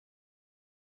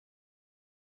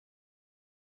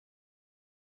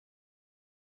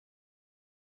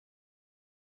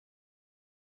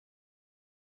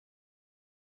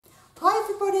Hi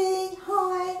everybody,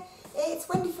 hi, it's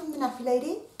Wendy from The Nappy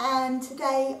Lady, and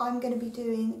today I'm going to be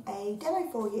doing a demo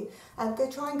for you. I'm going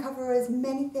to try and cover as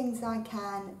many things as I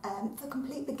can for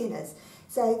complete beginners.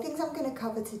 So things I'm going to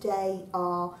cover today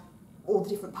are all the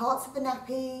different parts of a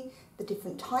nappy, the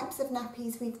different types of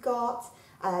nappies we've got,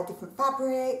 different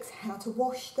fabrics, how to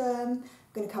wash them.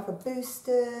 I'm going to cover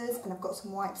boosters, and I've got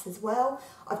some wipes as well.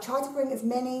 I've tried to bring as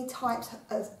many types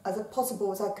as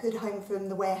possible as I could home from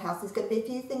the warehouse. There's going to be a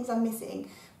few things I'm missing,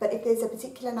 but if there's a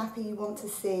particular nappy you want to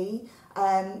see,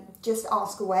 just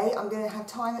ask away. I'm going to have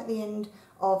time at the end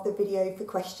of the video for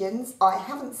questions. I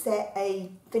haven't set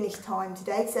a finish time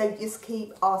today, so just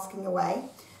keep asking away.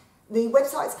 The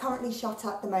website's currently shut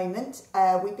at the moment.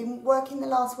 We've been working the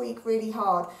last week really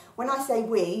hard. When I say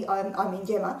we, I mean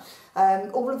Gemma.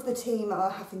 All of the team are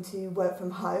having to work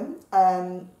from home.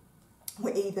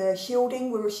 We're either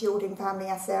shielding, we're a shielding family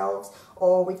ourselves,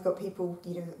 or we've got people,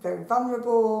 you know, very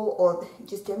vulnerable, or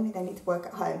just generally they need to work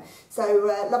at home.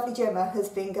 So lovely Gemma has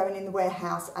been going in the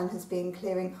warehouse and has been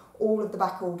clearing all of the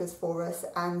back orders for us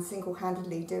and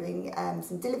single-handedly doing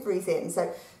some deliveries in.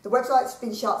 So the website's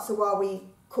been shut, so while we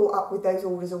caught up with those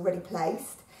orders already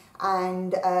placed,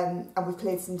 and we've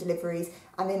cleared some deliveries,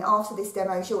 and then after this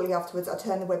demo, shortly afterwards, I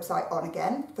turn the website on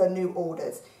again for new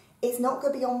orders. It's not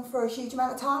going to be on for a huge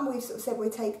amount of time. We've sort of said we'll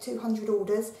take 200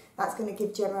 orders. That's going to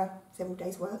give Gemma several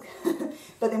days work.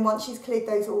 But then once she's cleared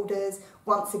those orders,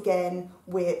 once again,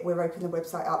 we're opening the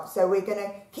website up. So we're going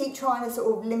to keep trying to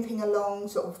sort of limping along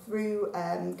sort of through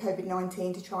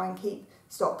COVID-19 to try and keep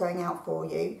stock going out for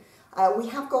you. We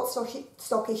have got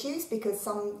stock issues because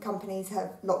some companies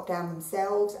have locked down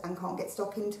themselves and can't get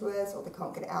stock into us, or they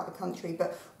can't get it out of the country,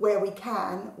 but where we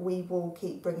can, we will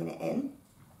keep bringing it in.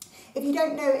 If you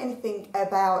don't know anything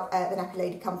about the Nappy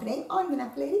Lady company, I'm the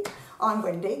Nappy Lady, I'm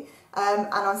Wendy, and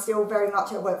I'm still very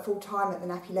much at work full-time at the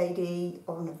Nappy Lady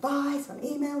on advice, on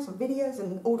emails, on videos,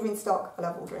 and ordering stock. I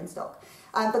love ordering stock.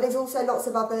 But there's also lots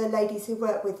of other ladies who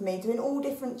work with me doing all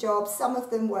different jobs. Some of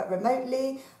them work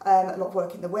remotely, a lot of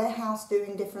work in the warehouse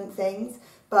doing different things,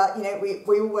 but you know,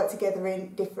 we all work together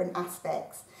in different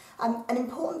aspects. An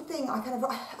important thing I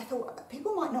thought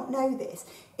people might not know this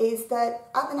is that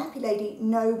at the Nappy Lady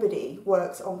nobody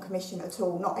works on commission at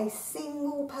all. Not a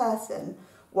single person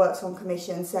works on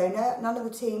commission. So none of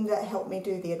the team that helped me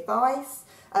do the advice,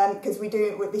 because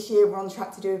this year we're on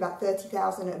track to do about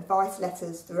 30,000 advice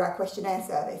letters through our questionnaire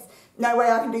service. No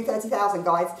way I can do 30,000,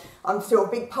 guys. I'm still a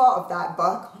big part of that, but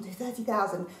I can't do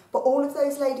 30,000. But all of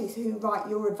those ladies who write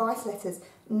your advice letters,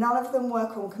 none of them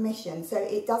work on commission. So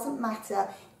it doesn't matter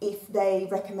if they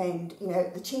recommend, you know,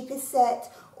 the cheapest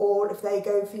set, or if they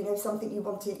go for, you know, something you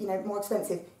want to, you know, more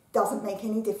expensive. Doesn't make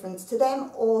any difference to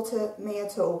them or to me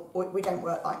at all. We don't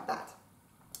work like that.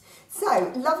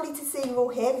 So, lovely to see you all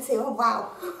here, to see, oh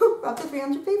wow, up to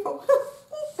 300 people.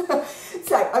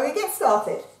 So, I'm going to get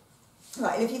started.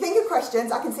 Right, and if you think of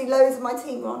questions, I can see loads of my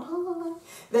team on. Hi.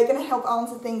 They're going to help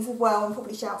answer things as well, and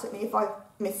probably shout at me if I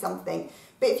miss something.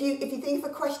 But if you think of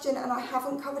a question and I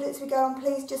haven't covered it as we go on,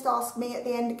 please just ask me at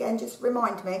the end again, just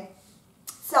remind me.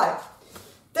 So,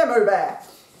 Demo Bear.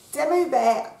 Demo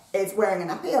Bear is wearing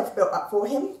a nappy I've built up for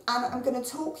him, and I'm going to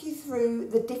talk you through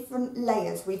the different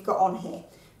layers we've got on here.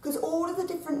 Because all of the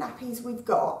different nappies we've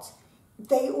got,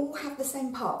 they all have the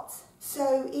same parts.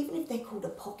 So even if they're called a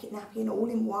pocket nappy, an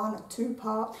all-in-one, a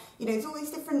two-part, you know, there's all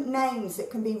these different names that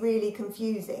can be really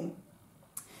confusing.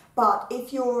 But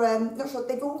if you're not sure,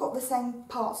 they've all got the same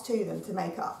parts to them to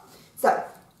make up. So,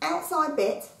 outside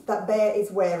bit that Bear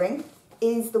is wearing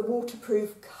is the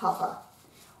waterproof cover.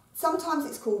 Sometimes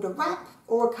it's called a wrap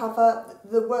or a cover.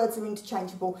 The words are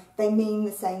interchangeable. They mean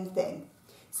the same thing.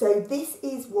 So this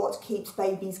is what keeps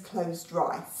baby's clothes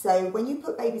dry. So when you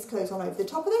put baby's clothes on over the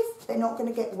top of this, they're not going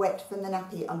to get wet from the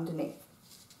nappy underneath.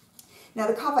 Now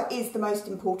the cover is the most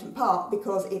important part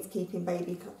because it's keeping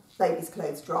baby's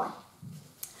clothes dry.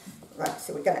 Right,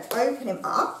 so we're going to open him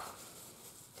up.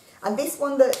 And this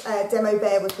one that Demo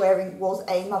Bear was wearing was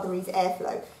a Motherese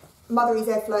Airflow. Motherese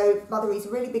Airflow, Motherese, a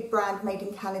really big brand made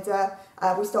in Canada.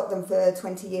 We stocked them for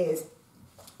 20 years.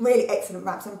 Really excellent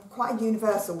wraps and quite a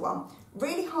universal one.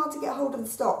 Really hard to get hold of the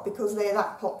stock because they're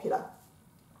that popular.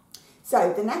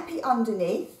 So the nappy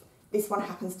underneath, this one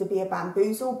happens to be a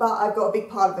bamboozle, but I've got a big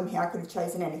pile of them here. I could have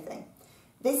chosen anything.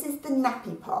 This is the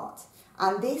nappy part,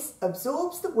 and this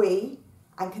absorbs the wee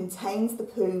and contains the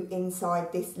poo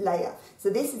inside this layer. So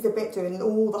this is the bit doing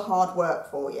all the hard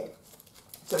work for you.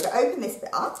 So I'm going to open this bit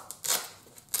up,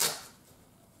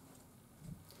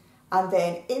 and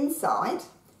then inside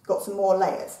got some more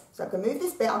layers. So I'm going to move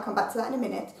this bit, I'll come back to that in a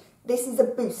minute. This is a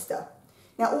booster.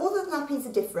 Now all the nappies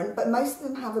are different, but most of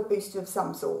them have a booster of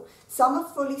some sort. Some are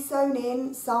fully sewn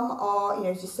in, some are, you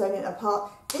know, just sewn in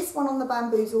apart. This one on the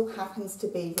bamboozle happens to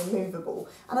be removable.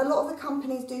 And a lot of the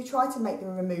companies do try to make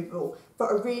them removable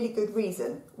for a really good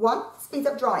reason. One, speeds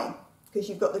up drying, because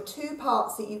you've got the two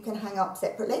parts that you can hang up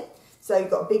separately. So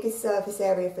you've got a bigger surface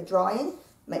area for drying,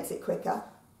 makes it quicker.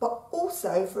 But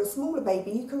also for a smaller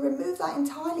baby, you can remove that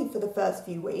entirely for the first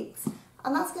few weeks,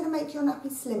 and that's going to make your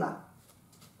nappy slimmer.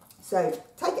 So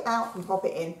take it out and pop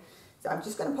it in. So I'm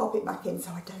just going to pop it back in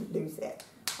so I don't lose it.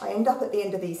 I end up at the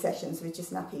end of these sessions with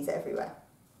just nappies everywhere.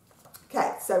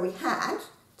 Okay, so we had,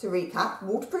 to recap,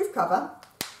 waterproof cover,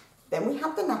 then we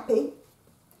had the nappy,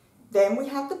 then we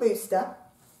had the booster,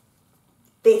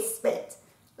 this bit,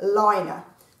 liner.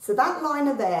 So that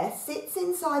liner there sits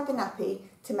inside the nappy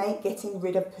to make getting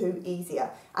rid of poo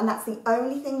easier. And that's the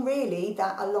only thing really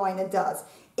that a liner does.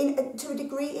 To a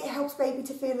degree, it helps baby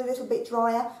to feel a little bit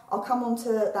drier. I'll come on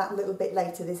to that a little bit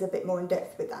later. There's a bit more in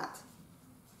depth with that.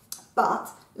 But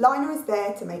liner is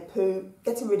there to make poo,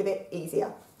 getting rid of it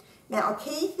easier. Now, a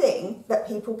key thing that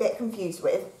people get confused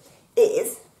with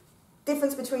is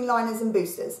difference between liners and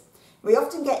boosters. We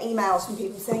often get emails from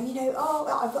people saying, you know,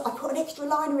 oh, I put an extra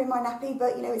liner in my nappy,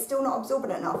 but, you know, it's still not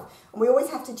absorbent enough. And we always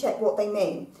have to check what they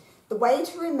mean. The way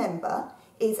to remember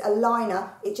is a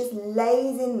liner, it just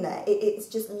lays in there. It's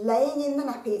just laying in the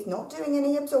nappy. It's not doing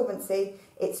any absorbency.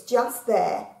 It's just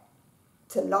there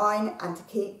to line and to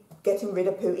keep getting rid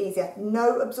of poo easier.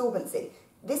 No absorbency.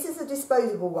 This is a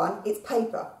disposable one. It's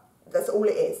paper. That's all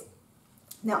it is.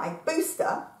 Now, a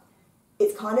booster,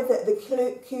 it's kind of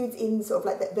the cues in sort of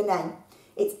like the name.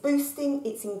 It's boosting,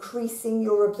 it's increasing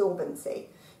your absorbency.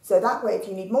 So that way, if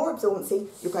you need more absorbency,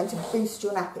 you're going to boost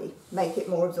your nappy, make it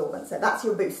more absorbent. So that's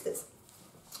your boosters.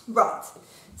 Right,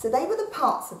 so they were the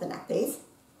parts of the nappies,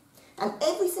 and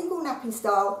every single nappy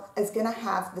style is going to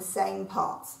have the same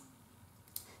parts.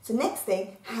 So next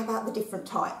thing, how about the different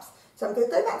types? So I'm going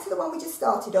to go back to the one we just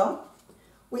started on,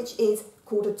 which is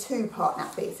called a two-part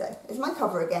nappy. So there's my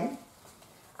cover again.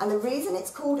 And the reason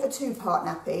it's called a two-part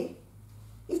nappy,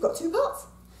 you've got two parts.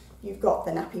 You've got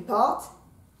the nappy part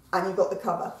and you've got the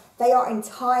cover. They are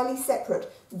entirely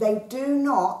separate. They do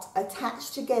not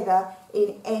attach together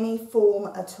in any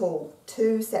form at all.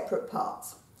 Two separate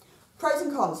parts. Pros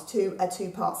and cons to a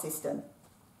two-part system.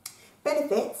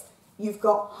 Benefits, you've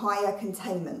got higher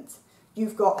containment.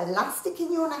 You've got elastic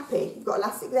in your nappy. You've got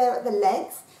elastic there at the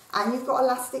legs and you've got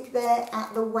elastic there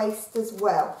at the waist as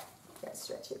well. Let's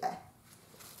stretch it there.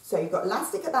 So you've got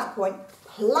elastic at that point,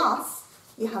 plus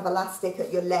you have elastic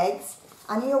at your legs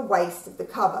and your waist of the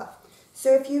cover.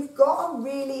 So if you've got a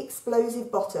really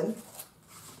explosive bottom,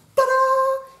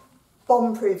 ta-da!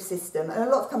 Bomb-proof system. And a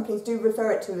lot of companies do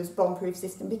refer it to as bomb-proof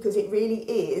system because it really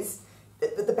is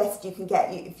the best you can get.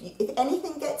 If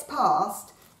anything gets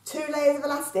past 2 layers of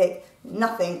elastic,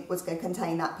 nothing was going to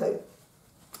contain that poo.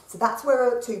 So that's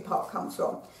where a two-part comes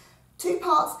from. Two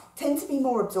parts tend to be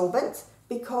more absorbent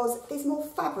because there's more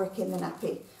fabric in the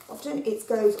nappy. Often it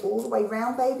goes all the way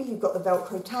round, baby. You've got the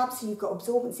Velcro tabs, so you've got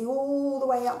absorbency all the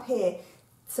way up here.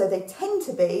 So they tend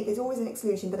to be, there's always an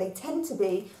exclusion, but they tend to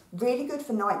be really good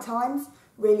for night times,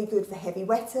 really good for heavy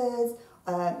wetters,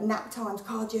 nap times,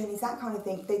 car journeys, that kind of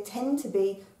thing. They tend to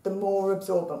be the more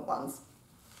absorbent ones.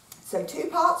 So two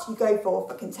parts you go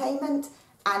for containment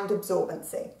and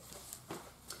absorbency.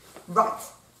 Right,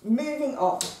 moving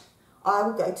on. I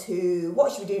will go to,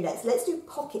 what should we do next? Let's do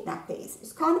pocket nappies.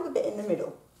 It's kind of a bit in the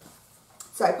middle.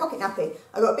 So pocket nappy,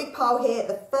 I've got a big pile here.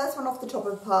 The first one off the top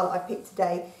of the pile I picked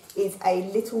today is a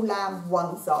Little Lamb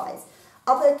one size.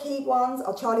 Other key ones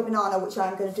are Charlie Banana, which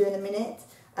I'm going to do in a minute,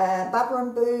 Baba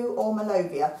and Boo or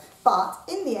Malovia. But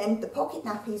in the end, the pocket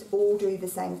nappies all do the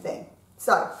same thing.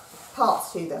 So,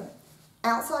 parts to them.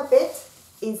 Outside bit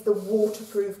is the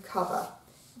waterproof cover.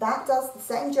 That does the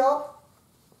same job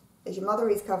as your Mother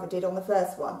Is cover did on the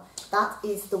first one. That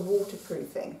is the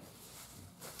waterproofing.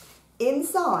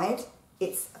 Inside,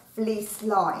 it's fleece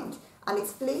lined, and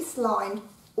it's fleece lined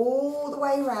all the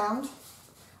way around,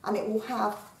 and it will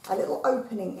have a little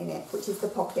opening in it, which is the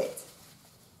pocket.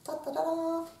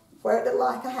 Da-da-da-da, where it looks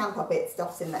like a hand puppet,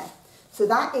 stuff's in there. So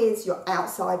that is your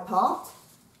outside part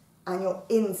and your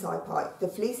inside part. The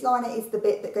fleece liner is the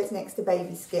bit that goes next to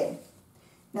baby skin.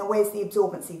 Now where's the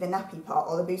absorbency, the nappy part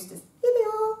or the boosters? Here they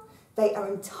are. They are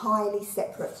entirely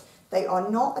separate. They are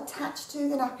not attached to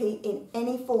the nappy in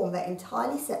any form. They're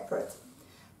entirely separate.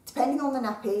 Depending on the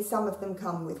nappy, some of them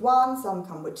come with 1, some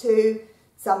come with 2,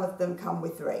 some of them come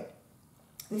with 3.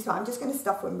 This one I'm just going to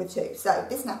stuff them with 2. So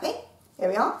this nappy, here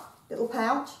we are, little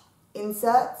pouch,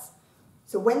 inserts.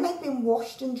 So when they've been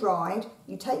washed and dried,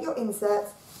 you take your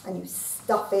inserts and you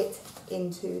stuff it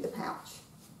into the pouch.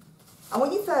 And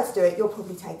when you first do it, you'll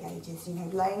probably take ages, you know,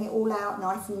 laying it all out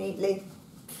nice and neatly.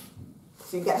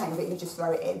 So you get the hang of it, you just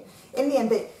throw it in. In the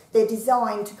end, they're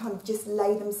designed to kind of just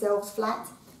lay themselves flat.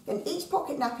 And each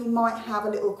pocket nappy might have a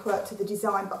little quirk to the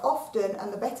design, but often,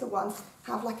 and the better ones,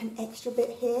 have like an extra bit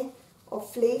here of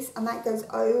fleece, and that goes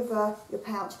over your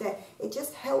pouch there. It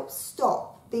just helps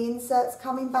stop the inserts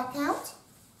coming back out.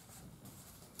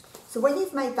 So when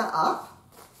you've made that up,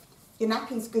 your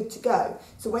nappy's good to go.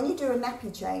 So when you do a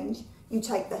nappy change, you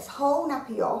take this whole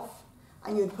nappy off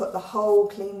and you'd put the whole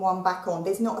clean one back on.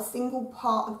 There's not a single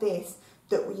part of this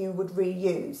that you would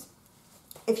reuse.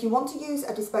 If you want to use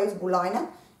a disposable liner,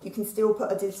 you can still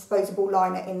put a disposable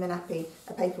liner in the nappy,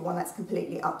 a paper one, that's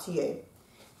completely up to you.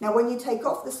 Now when you take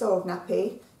off the soiled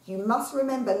nappy, you must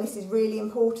remember, and this is really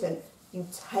important, you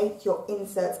take your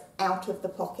inserts out of the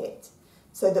pocket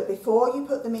so that before you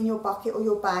put them in your bucket or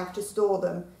your bag to store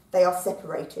them, they are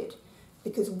separated.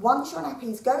 Because once your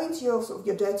nappies go into your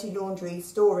your dirty laundry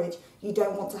storage, you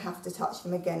don't want to have to touch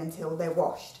them again until they're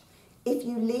washed. If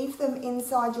you leave them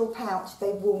inside your pouch,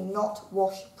 they will not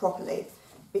wash properly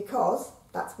because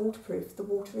that's waterproof. The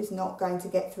water is not going to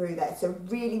get through there. So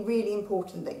really, really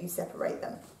important that you separate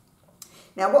them.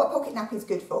 Now, what a pocket nappy is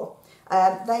good for?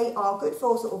 They are good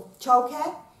for sort of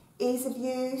childcare, ease of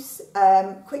use,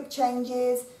 quick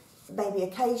changes, maybe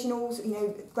occasionals, you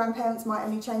know, grandparents might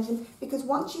only change them, because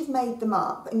once you've made them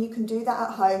up, and you can do that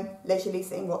at home, leisurely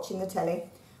sitting, watching the telly,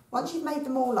 once you've made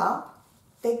them all up,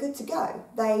 they're good to go.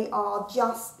 They are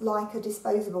just like a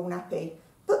disposable nappy.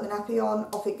 Put the nappy on,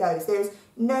 off it goes. There's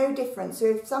no difference. So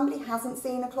if somebody hasn't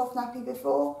seen a cloth nappy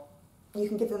before, you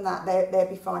can give them that, they'll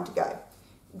be fine to go.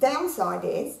 Downside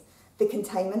is the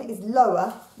containment is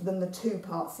lower than the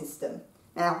two-part system.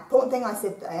 Now, important thing I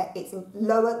said there, it's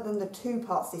lower than the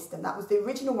two-part system. That was the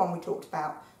original one we talked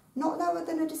about, not lower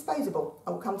than a disposable.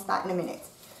 I will come to that in a minute.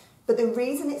 But the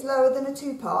reason it's lower than a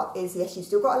two-part is, yes, you've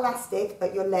still got elastic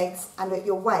at your legs and at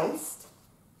your waist,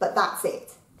 but that's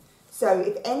it. So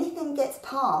if anything gets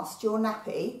past your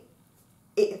nappy,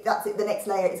 that's it. The next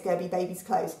layer is going to be baby's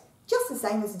clothes, just the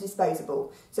same as a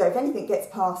disposable. So if anything gets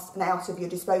past and out of your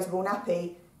disposable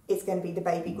nappy, it's going to be the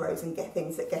baby grows and get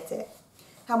things that get it.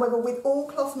 However, with all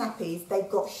cloth nappies, they've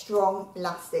got strong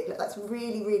elastic. Look, that's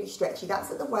really, really stretchy.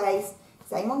 That's at the waist,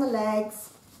 same on the legs,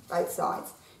 both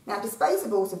sides. Now,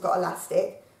 disposables have got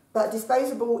elastic, but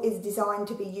disposable is designed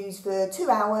to be used for 2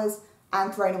 hours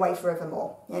and thrown away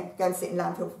forevermore. Yeah, go and sit in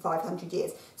landfill for 500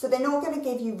 years. So they're not going to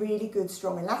give you really good,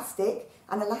 strong elastic,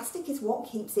 and elastic is what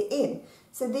keeps it in.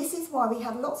 So this is why we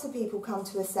have lots of people come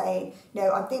to us saying,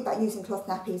 no, I'm thinking about using cloth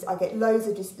nappies, I get loads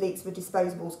of leaks with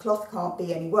disposables, cloth can't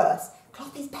be any worse.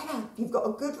 Cloth is better. If you've got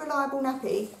a good, reliable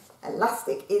nappy,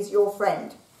 elastic is your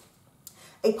friend.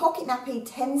 A pocket nappy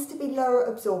tends to be lower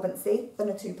absorbency than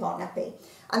a two-part nappy.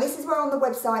 And this is where on the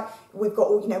website we've got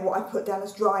all, you know, what I put down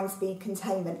as drying speed,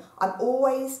 containment. I'm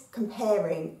always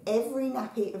comparing every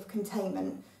nappy of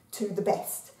containment to the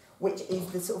best, which is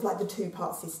the sort of like the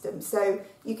two-part system. So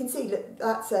you can see that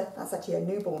that's actually a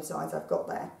newborn size I've got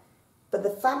there. But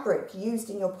the fabric used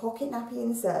in your pocket nappy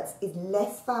inserts is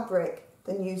less fabric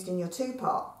than used in your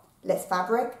two-part. Less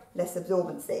fabric, less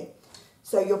absorbency.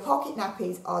 So your pocket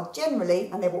nappies are generally,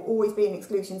 and there will always be an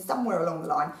exclusion somewhere along the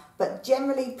line, but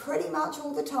generally pretty much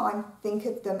all the time, think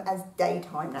of them as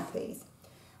daytime nappies.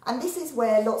 And this is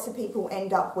where lots of people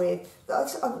end up with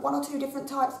one or two different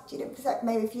types,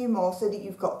 maybe a few more, so that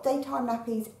you've got daytime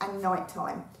nappies and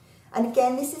nighttime. And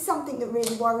again, this is something that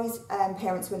really worries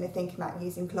parents when they're thinking about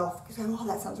using cloth, because oh,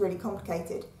 that sounds really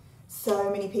complicated. So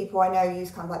many people I know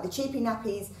use kind of like the cheapy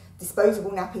nappies, disposable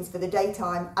nappies for the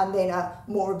daytime, and then a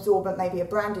more absorbent, maybe a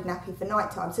branded nappy for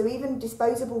nighttime. So even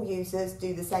disposable users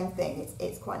do the same thing.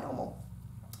 It's quite normal.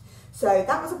 So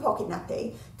that was a pocket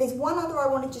nappy. There's one other I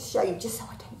want to just show you, just so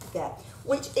I don't forget,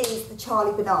 which is the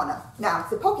Charlie Banana. Now,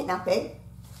 it's a pocket nappy,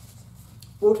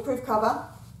 waterproof cover,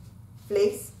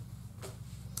 fleece,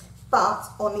 but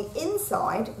on the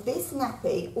inside, this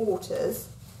nappy alters,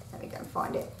 let me go and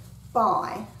find it,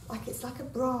 by, it's like a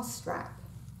bra strap.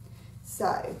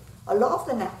 So, a lot of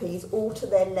the nappies alter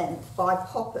their length by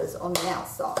poppers on the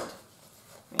outside.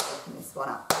 Let me open this one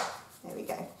up. There we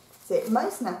go. So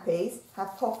most nappies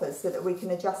have poppers so that we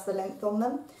can adjust the length on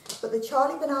them, but the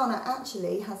Charlie Banana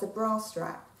actually has a bra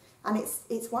strap, and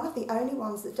it's one of the only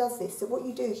ones that does this. So what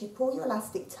you do is you pull your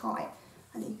elastic tight,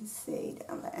 and you can see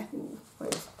down there,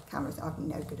 where's the cameras? I'm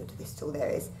no good at this tool, there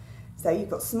it is. So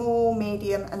you've got small,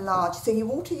 medium and large. So you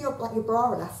alter your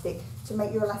bra elastic to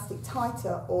make your elastic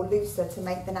tighter or looser to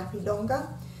make the nappy longer.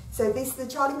 So the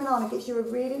Charlie Banana gives you a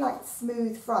really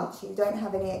smooth front, so you don't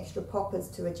have any extra poppers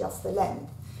to adjust the length.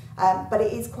 But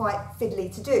it is quite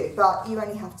fiddly to do, but you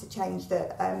only have to change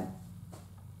the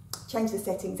change the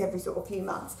settings every sort of few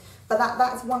months. But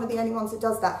that's one of the only ones that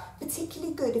does that.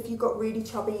 Particularly good if you've got really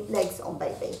chubby legs on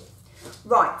baby.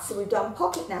 Right, so we've done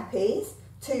pocket nappies,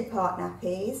 2-part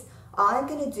nappies. I'm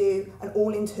going to do an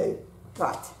all-in-2.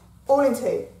 Right,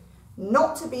 all-in-2.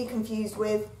 Not to be confused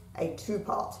with a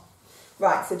 2-part.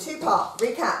 Right, so 2-part,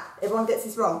 recap, everyone gets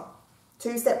this wrong.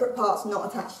 2 separate parts not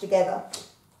attached together.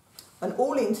 An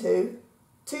all-in-2,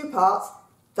 2 parts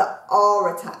that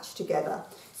are attached together.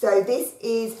 So this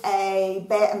is a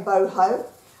bear and boho.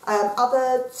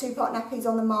 Other 2-part nappies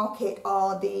on the market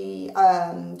are the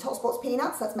Top Spots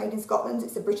Peanuts, that's made in Scotland,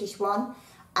 it's a British one,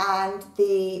 and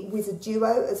the Wizard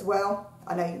Duo as well.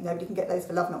 I know nobody can get those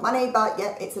for love not money, but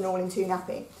yeah, it's an all-in-2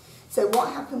 nappy. So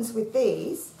what happens with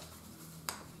these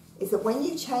is that when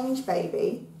you change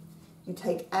baby, you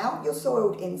take out your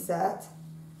soiled insert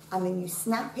and then you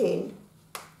snap in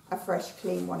a fresh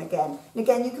clean one again. And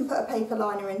again, you can put a paper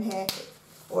liner in here,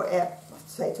 or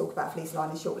talk about fleece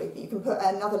liners shortly, but you can put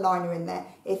another liner in there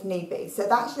if need be. So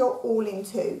that's your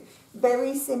all-in-2.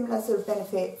 Very similar sort of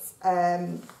benefits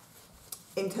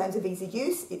in terms of easy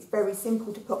use. It's very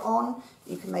simple to put on.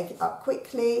 You can make it up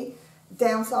quickly.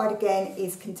 Downside again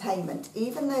is containment.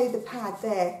 Even though the pad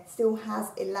there still has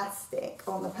elastic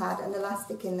on the pad and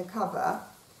elastic in the cover,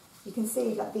 you can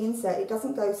see like the insert, it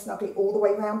doesn't go snugly all the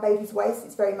way around baby's waist.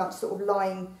 It's very much sort of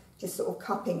lying, just sort of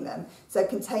cupping them. So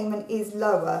containment is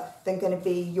lower than going to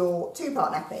be your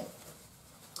 2-part nappy.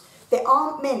 There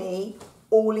aren't many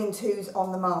all-in-2s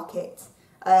on the market.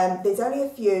 There's only a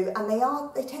few, and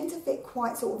they tend to fit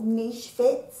quite sort of niche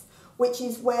fits, which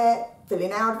is where, fill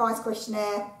in our advice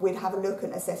questionnaire, we'd have a look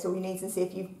and assess all your needs and see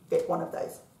if you fit one of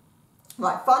those.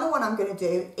 Right, final one I'm going to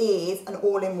do is an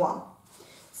all-in-one.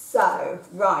 So,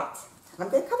 right, I'm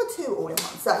going to cover 2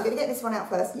 all-in-ones. So I'm going to get this one out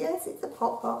first. Yes, it's a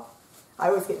pop-pop. I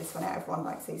always get this one out, everyone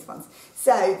likes these ones.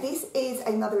 So this is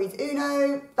a Mother is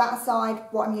Uno. That aside,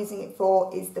 what I'm using it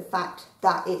for is the fact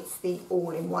that it's the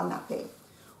all-in-one nappy.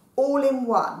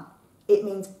 All-in-one, it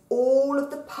means all of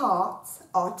the parts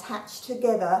are attached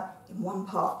together in one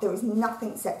part. There is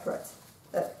nothing separate.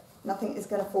 Nothing is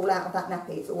going to fall out of that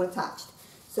nappy, it's all attached.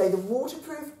 So the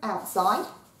waterproof outside,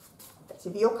 that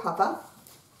should be your cover.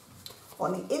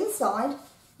 On the inside,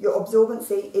 your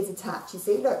absorbency is attached. You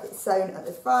see, look, it's sewn at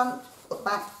the front, the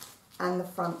back, and the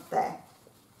front there.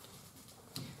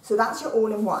 So that's your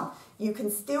all-in-one. You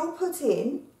can still put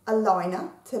in a liner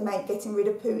to make getting rid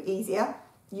of poo easier.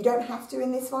 You don't have to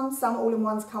in this one. Some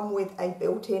all-in-ones come with a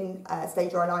built-in stay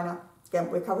dry liner.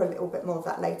 Again, we'll cover a little bit more of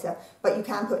that later, but you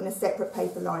can put in a separate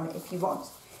paper liner if you want.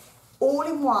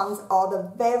 All-in-ones are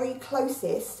the very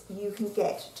closest you can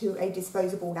get to a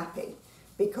disposable nappy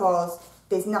because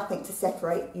there's nothing to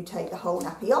separate. You take the whole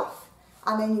nappy off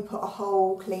and then you put a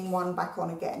whole clean one back on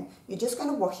again. You're just going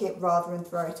to wash it rather than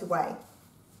throw it away.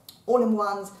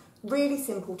 All-in-ones, really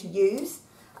simple to use.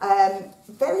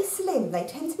 Very slim. They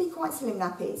tend to be quite slim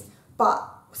nappies, but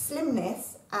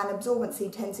slimness and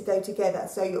absorbency tend to go together.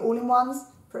 So your all-in-ones,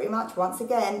 pretty much, once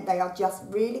again, they are just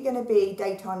really going to be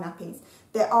daytime nappies.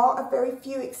 There are a very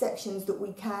few exceptions that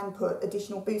we can put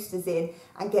additional boosters in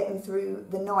and get them through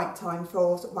the night time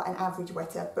for sort of like an average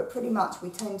wetter, but pretty much we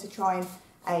tend to try and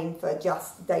aim for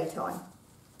just daytime.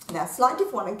 Now, slightly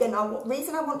different one. Again, the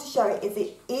reason I want to show it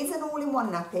is an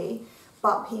all-in-one nappy,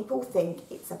 but people think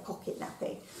it's a pocket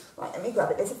nappy. Right, let me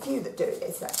grab it. There's a few that do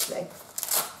this actually.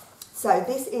 So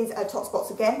this is a Top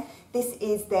Spots again. This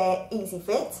is their Easy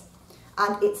Fit,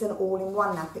 and it's an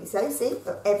all-in-one nappy. So see,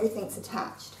 everything's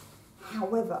attached.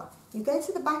 However, you go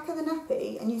to the back of the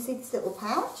nappy and you see this little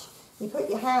pouch. You put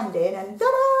your hand in and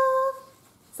ta-da!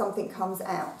 Something comes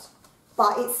out,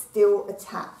 but it's still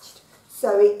attached.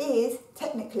 So it is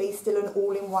technically still an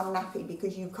all-in-one nappy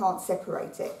because you can't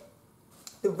separate it.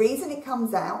 The reason it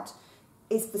comes out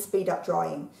is for speed up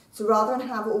drying. So rather than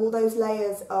have all those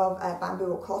layers of bamboo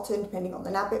or cotton, depending on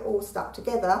the nappy, all stuck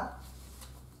together,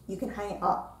 you can hang it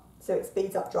up so it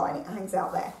speeds up drying. It hangs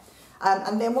out there.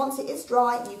 And then once it is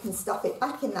dry, you can stuff it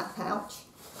back in that pouch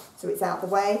so it's out the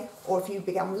way, or if you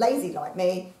become lazy like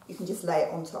me, you can just lay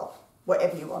it on top,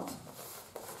 whatever you want.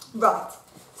 Right,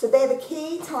 so they're the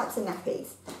key types of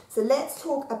nappies. So let's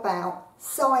talk about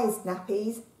sized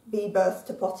nappies, birth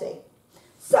to potty.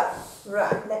 So,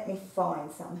 right, let me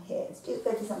find some here. Let's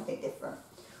go to something different.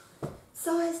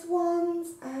 Sized ones,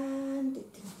 and ding,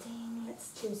 ding, ding.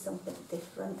 Let's choose something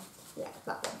different. Yeah,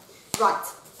 that one. Right,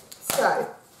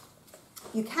 so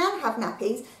you can have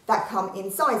nappies that come in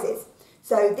sizes.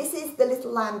 So this is the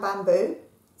Little Lamb Bamboo,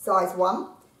 size 1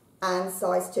 and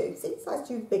size 2. See, size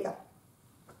 2 is bigger.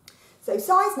 So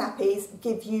size nappies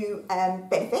give you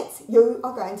benefits. You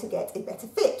are going to get a better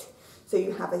fit. So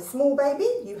you have a small baby,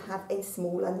 you have a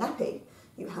smaller nappy.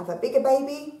 You have a bigger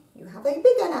baby, you have a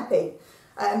bigger nappy.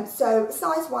 So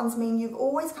size 1s mean you've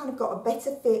always kind of got a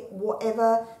better fit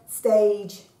whatever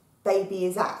stage baby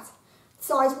is at.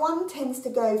 Size 1 tends to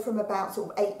go from about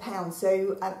sort of £8,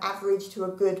 so an average to a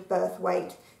good birth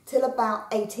weight, till about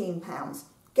 £18.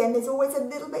 Again, there's always a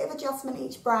little bit of adjustment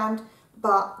each brand,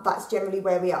 but that's generally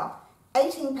where we are.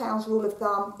 £18 rule of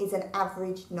thumb is an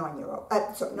average 9-year-old,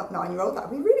 sorry, not 9-year-old, that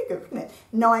would be really good, wouldn't it?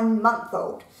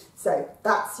 9-month-old. So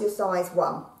that's your size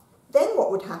 1. Then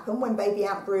what would happen when baby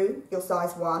outgrew your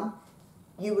size 1?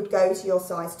 You would go to your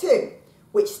size 2,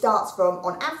 which starts from,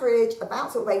 on average,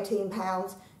 about sort of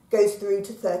 £18, goes through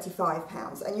to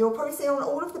 £35. And you'll probably see on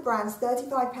all of the brands,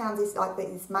 £35 is like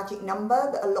this magic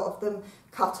number that a lot of them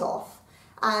cut off.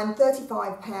 And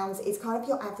 £35 is kind of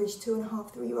your average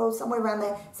 2.5, 3-year-old, somewhere around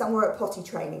there, somewhere at potty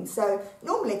training. So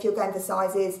normally if you're going for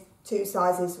sizes, 2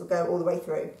 sizes will go all the way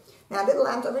through. Now little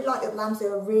lambs, I really like little lambs,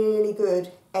 they're a really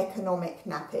good economic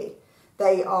nappy.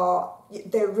 They're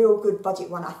a real good budget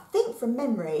one. I think from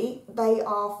memory, they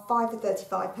are £5 for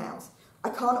 £35. I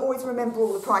can't always remember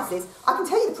all the prices. I can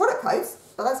tell you the product codes,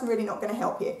 but that's really not going to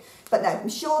help you. But no, I'm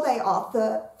sure they are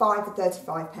 £5 for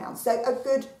 £35. So a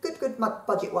good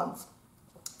budget ones.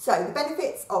 So the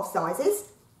benefits of sizes,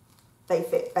 they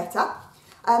fit better.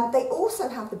 They also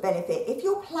have the benefit, if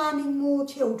you're planning more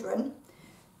children,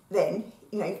 then,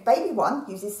 you know, if baby 1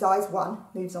 uses size 1,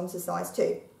 moves on to size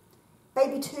 2.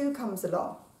 Baby 2 comes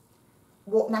along.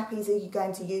 What nappies are you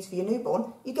going to use for your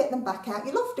newborn? You get them back out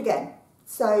your loft again.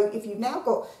 So if you've now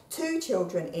got 2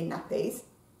 children in nappies,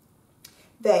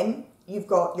 then you've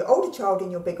got your older child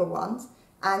in your bigger ones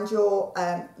and your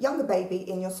younger baby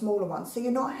in your smaller ones. So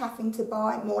you're not having to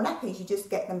buy more nappies, you just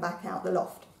get them back out the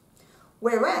loft.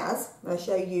 Whereas, I'll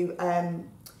show you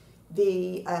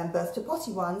the birth to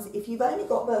potty ones, if you've only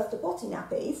got birth to potty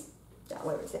nappies,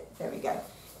 where is it? There we go.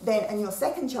 Then, and your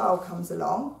second child comes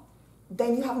along,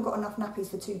 then you haven't got enough nappies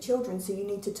for 2 children, so you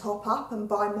need to top up and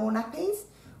buy more nappies,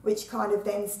 which kind of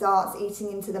then starts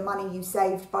eating into the money you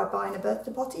saved by buying a birth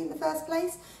to potty in the first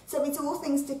place. So it's all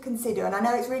things to consider, and I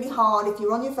know it's really hard if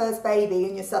you're on your first baby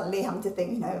and you're suddenly having to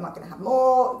think, you know, am I going to have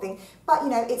more? But you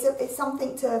know, it's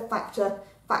something to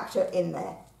factor in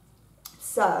there.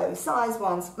 So size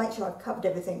 1s, make sure I've covered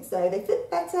everything. So they fit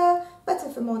better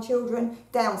for more children.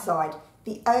 Downside,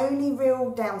 the only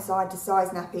real downside to size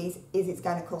nappies is it's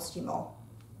going to cost you more.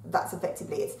 That's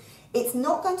effectively it. It's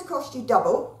not going to cost you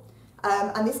double.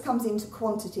 And this comes into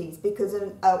quantities because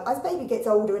as baby gets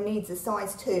older and needs a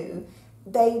size 2,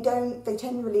 they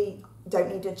generally don't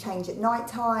need a change at night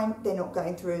time. They're not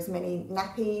going through as many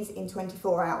nappies in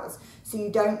 24 hours. So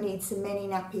you don't need so many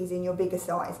nappies in your bigger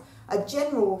size. A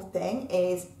general thing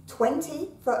is 20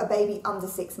 for a baby under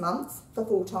 6 months for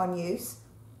full-time use,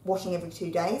 washing every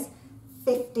 2 days,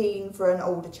 15 for an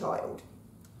older child.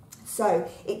 So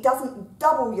it doesn't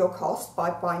double your cost by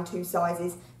buying 2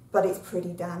 sizes, but it's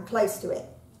pretty damn close to it.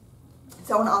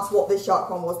 Someone asked what this shark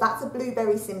one was. That's a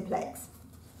blueberry simplex.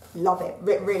 Love it,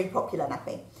 really popular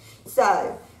nappy.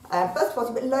 So, birth to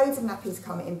potty, but loads of nappies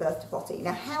come in birth to potty.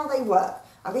 Now, how they work,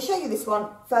 I'm going to show you this one.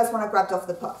 First one I grabbed off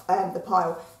the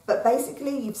pile, but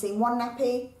basically you've seen one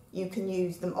nappy, you can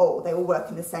use them all. They all work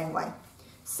in the same way.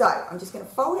 So, I'm just going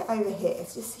to fold it over here,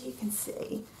 just so you can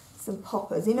see some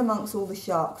poppers in amongst all the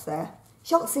sharks there.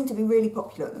 Sharks seem to be really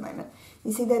popular at the moment.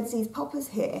 You see there's these poppers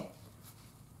here.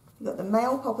 You've got the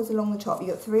male poppers along the top, you've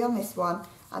got 3 on this one,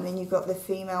 and then you've got the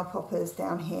female poppers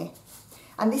down here.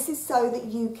 And this is so that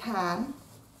you can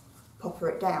popper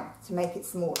it down to make it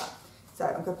smaller. So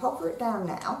I'm going to popper it down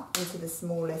now into the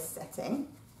smallest setting.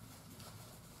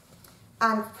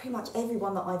 And pretty much every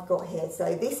one that I've got here.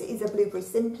 So this is a blueberry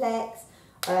simplex.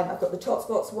 I've got the Tot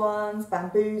Spots ones,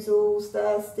 Bamboozles,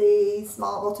 Thirsties,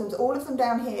 Smart Bottoms, all of them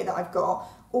down here that I've got,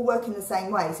 all work in the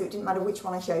same way, so it didn't matter which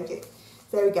one I showed you.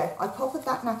 So there we go, I poppered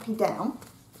that nappy down.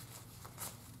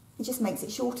 It just makes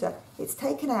it shorter. It's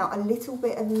taken out a little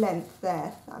bit of length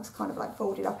there. That was kind of like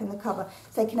folded up in the cover.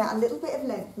 It's taken out a little bit of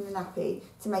length in the nappy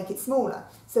to make it smaller.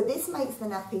 So this makes the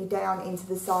nappy down into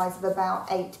the size of about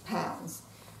 £8.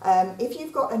 If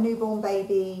you've got a newborn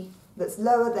baby that's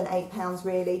lower than £8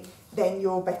 really, then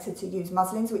you're better to use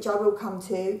muslins, which I will come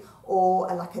to, or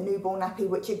like a newborn nappy,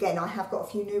 which again, I have got a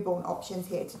few newborn options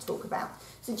here to talk about.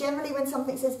 So generally when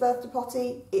something says birth to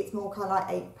potty, it's more kind of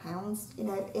like £8, you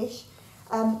know, ish.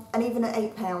 And even at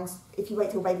 £8, if you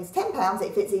wait till baby's £10,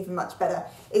 it fits even much better.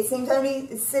 It seems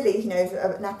only silly, you know,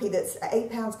 a nappy that's at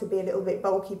 £8 could be a little bit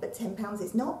bulky, but £10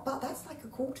 it's not, but that's like a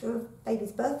quarter of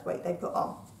baby's birth weight they put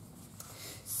on.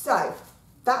 So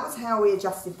that was how we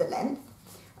adjusted the length.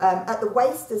 At the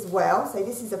waist as well, so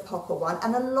this is a popper one,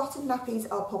 and a lot of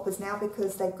nappies are poppers now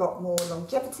because they've got more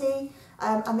longevity,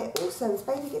 and they also, as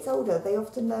baby gets older, they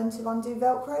often learn to undo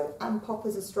Velcro, and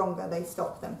poppers are stronger, they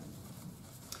stop them.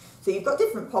 So you've got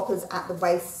different poppers at the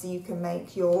waist, so you can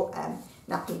make your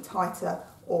nappy tighter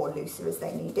or looser as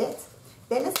they need it.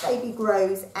 Then as baby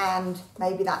grows and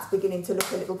maybe that's beginning to look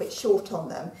a little bit short on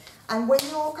them, and when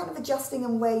you're kind of adjusting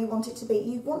and where you want it to be,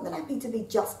 you want the nappy to be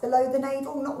just below the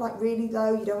navel, not like really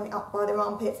low, you don't want it up by their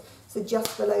armpits, so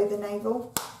just below the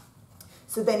navel.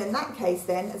 So then in that case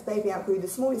then, as baby outgrew the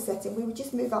smallest setting, we would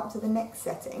just move up to the next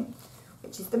setting,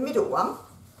 which is the middle one.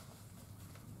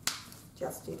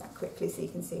 Just do that quickly so you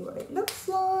can see what it looks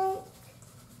like.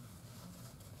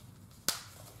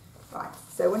 Right,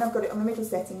 so when I've got it on the middle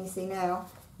setting, you see now,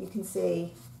 you can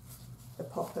see the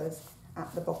poppers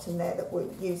at the bottom there that we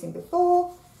were using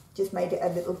before, just made it a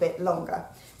little bit longer.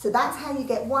 So that's how you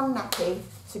get one nappy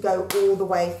to go all the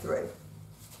way through.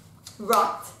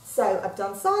 Right, so I've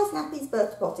done size nappies,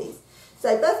 birth to potties.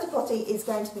 So birth to potty is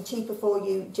going to be cheaper for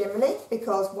you generally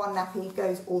because one nappy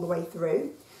goes all the way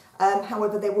through.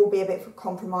 However, there will be a bit of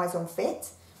compromise on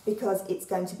fit, because it's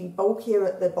going to be bulkier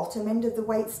at the bottom end of the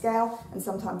weight scale and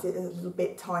sometimes it's a little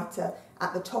bit tighter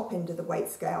at the top end of the weight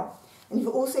scale. And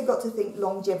you've also got to think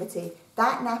longevity.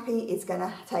 That nappy is going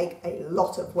to take a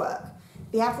lot of work.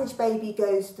 The average baby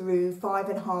goes through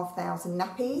 5,500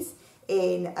 nappies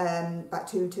in about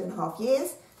 2.5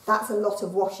 years. That's a lot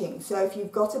of washing. So if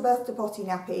you've got a birth to potty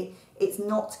nappy, it's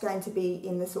not going to be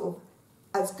in the sort of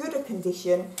as good a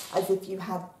condition as if you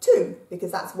had two,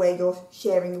 because that's where you're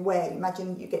sharing the wear.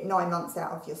 Imagine you get 9 months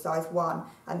out of your size 1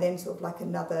 and then sort of like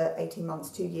another 18 months,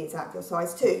 2 years out of your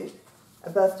size 2. A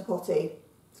birth to potty,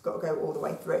 it's got to go all the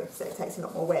way through, so it takes a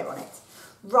lot more wear on it.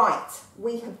 Right,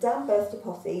 we have done birth to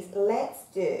potties.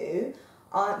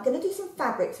 I'm going to do some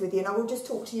fabrics with you, and I will just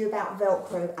talk to you about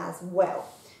Velcro as well.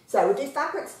 So we'll do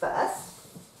fabrics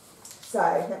first.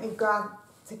 So let me grab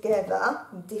together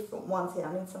different ones here.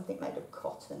 I need something made of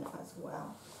cotton as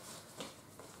well.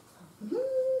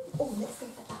 Oh, let's go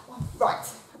for that one. Right,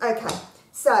 okay,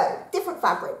 so different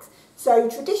fabrics. So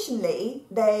traditionally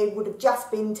they would have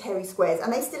just been terry squares,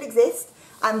 and they still exist,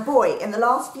 and boy, in the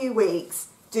last few weeks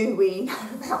do we know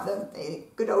about them. The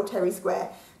good old terry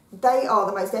square. They are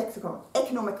the most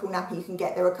economical nappy you can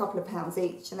get. They're a couple of pounds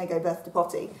each and they go birth to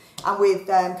potty. And with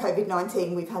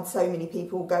COVID-19, we've had so many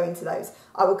people go into those.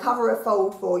 I will cover a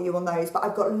fold for you on those, but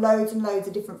I've got loads and loads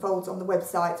of different folds on the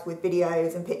website with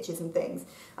videos and pictures and things,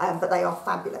 but they are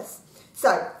fabulous.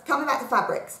 So, coming back to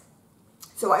fabrics.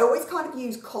 So I always kind of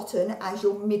use cotton as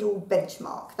your middle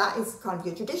benchmark. That is kind of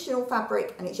your traditional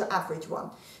fabric and it's your average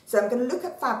one. So I'm going to look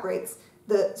at fabrics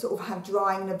that sort of have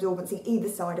drying and absorbency either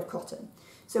side of cotton.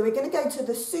 So we're going to go to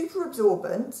the super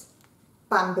absorbent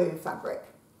bamboo fabric.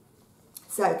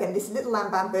 So again, this little lamb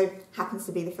bamboo happens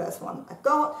to be the first one I've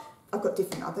got. I've got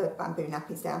different other bamboo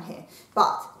nappies down here.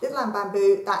 But little lamb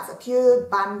bamboo, that's a pure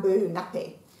bamboo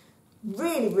nappy.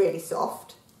 Really, really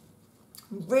soft,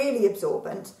 really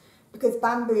absorbent, because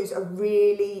bamboo's a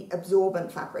really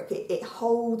absorbent fabric. It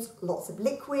holds lots of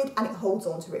liquid and it holds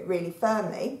onto it really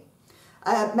firmly.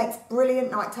 Makes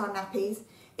brilliant nighttime nappies.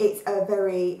 It's a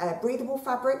very breathable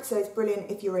fabric, so it's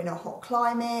brilliant if you're in a hot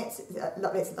climate. It's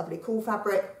a lovely cool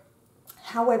fabric.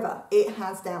 However, it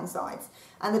has downsides,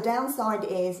 and the downside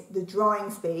is the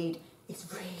drying speed is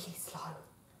really slow,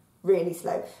 really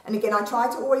slow. And again, I try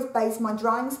to always base my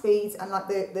drying speeds and like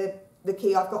the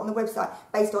key I've got on the website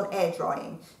based on air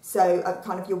drying, so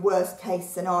kind of your worst case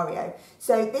scenario.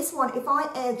 So this one, if I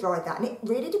air dry that, and it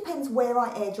really depends where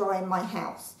I air dry in my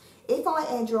house. If I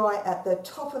air dry at the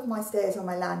top of my stairs on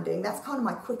my landing, that's kind of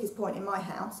my quickest point in my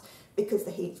house because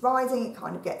the heat's rising, it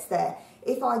kind of gets there.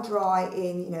 If I dry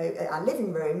in, you know, our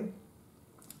living room,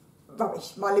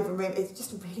 rubbish. My living room is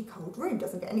just a really cold room,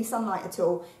 doesn't get any sunlight at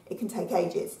all. It can take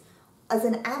ages. As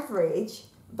an average,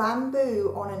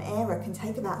 bamboo on an airer can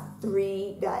take about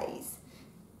 3 days.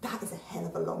 That is a hell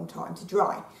of a long time to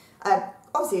dry.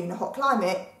 Obviously in a hot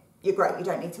climate, you're great, you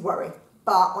don't need to worry.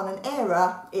 But on an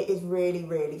airer, it is really,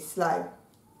 really slow.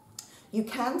 You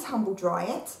can tumble dry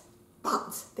it,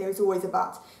 but there is always a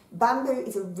but. Bamboo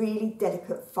is a really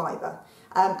delicate fibre.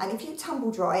 And if you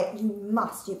tumble dry it,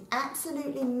 you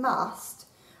absolutely must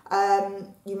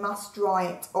dry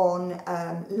it on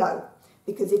low.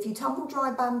 Because if you tumble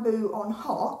dry bamboo on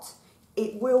hot,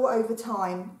 it will over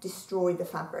time destroy the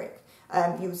fabric.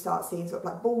 You'll start seeing sort of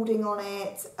like balding on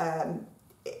it.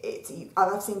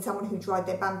 I've seen someone who dried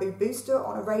their bamboo booster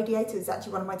on a radiator. It's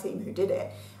actually one of my team who did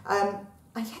it. And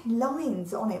you had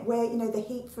lines on it where, you know, the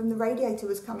heat from the radiator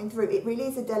was coming through. It really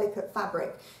is a delicate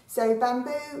fabric. So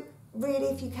bamboo, really,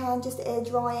 if you can, just air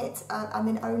dry it, and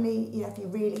then only, you know, if you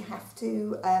really have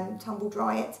to, tumble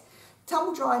dry it.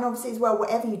 Tumble drying, obviously, as well,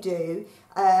 whatever you do,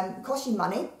 costs you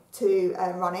money to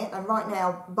run it, and right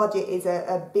now, budget is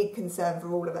a big concern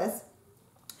for all of us.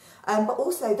 But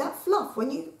also, that fluff,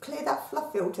 when you clear that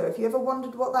fluff filter, if you ever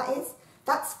wondered what that is,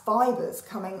 that's fibres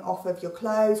coming off of your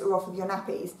clothes or off of your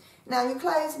nappies. Now, your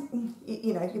clothes,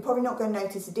 you know, you're probably not going to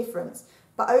notice a difference,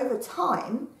 but over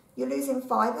time, you're losing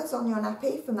fibres on your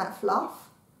nappy from that fluff.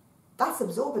 That's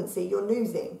absorbency you're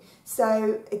losing.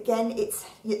 So again, it's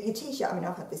your t-shirt. I mean,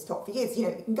 I've had this top for years. You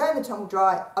know, you can go in the tumble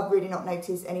dry. I've really not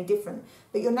noticed any different.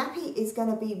 But your nappy is going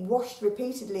to be washed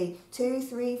repeatedly 2,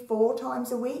 3, 4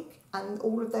 times a week, and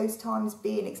all of those times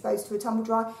being exposed to a tumble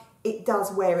dry, it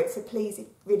does wear it. So please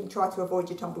really try to avoid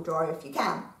your tumble dryer if you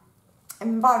can.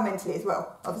 And environmentally as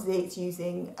well. Obviously, it's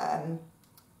using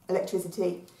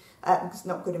electricity. It's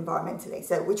not good environmentally.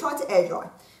 So we try to air dry.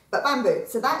 But bamboo,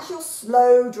 so that's your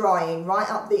slow drying right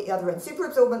up the other end. Super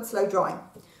absorbent, slow drying.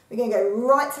 We're going to go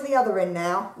right to the other end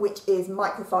now, which is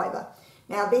microfiber.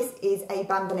 Now this is a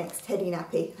Bambonex Teddy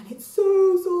nappy, and it's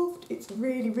so soft. It's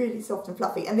really, really soft and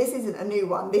fluffy. And this isn't a new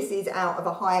one. This is out of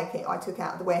a hire kit I took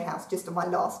out of the warehouse just on my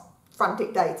last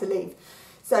frantic day to leave.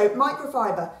 So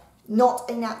microfiber,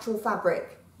 not a natural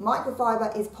fabric.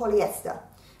 Microfiber is polyester.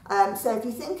 So if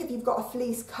you think if you've got a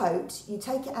fleece coat, you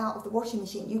take it out of the washing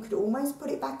machine, you could almost put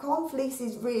it back on. Fleece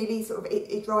is really sort of,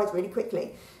 it dries really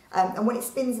quickly. And when it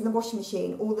spins in the washing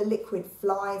machine, all the liquid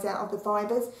flies out of the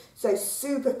fibres. So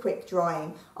super quick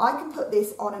drying. I can put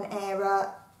this on an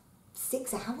airer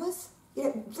 6 hours, you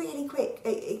know, really quick.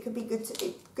 It could be good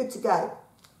to go.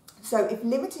 So if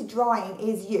limited drying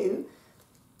is you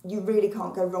really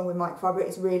can't go wrong with microfiber.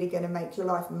 It's really going to make your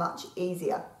life much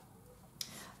easier.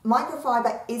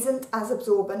 Microfiber isn't as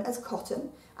absorbent as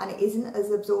cotton, and it isn't as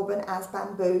absorbent as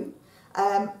bamboo,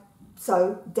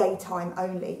 so daytime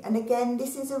only. And again,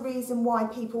 this is a reason why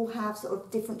people have sort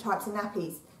of different types of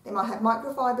nappies. They might have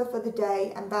microfiber for the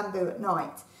day and bamboo at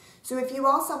night. So if you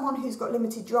are someone who's got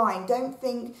limited drying, don't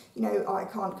think, you know, oh, I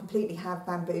can't completely have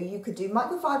bamboo. You could do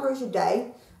microfiber as your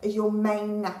day, as your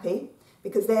main nappy,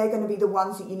 because they're going to be the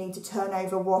ones that you need to turn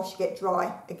over, wash, get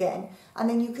dry again. And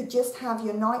then you could just have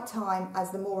your nighttime as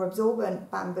the more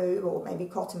absorbent bamboo or maybe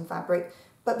cotton fabric.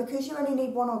 But because you only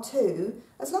need 1 or 2,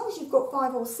 as long as you've got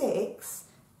 5 or 6,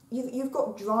 you've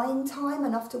got drying time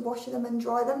enough to wash them and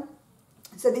dry them.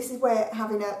 So this is where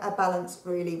having a balance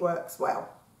really works well.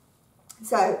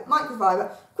 So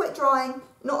microfiber, quick drying,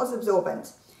 not as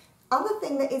absorbent. Other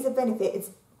thing that is a benefit is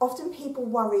often people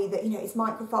worry that, you know, it's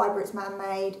microfiber, it's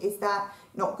man-made, is that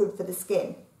not good for the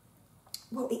skin?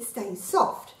 Well, it stays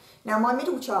soft. Now, my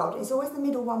middle child, it's always the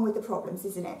middle one with the problems,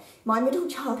 isn't it? My middle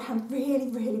child had really,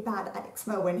 really bad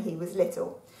eczema when he was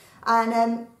little.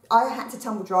 And I had to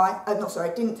tumble dry,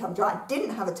 didn't tumble dry, I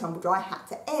didn't have a tumble dry, I had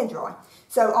to air dry.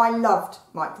 So I loved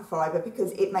microfiber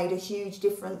because it made a huge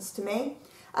difference to me.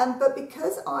 But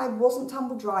because I wasn't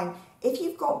tumble drying, if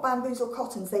you've got bamboos or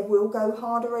cottons, they will go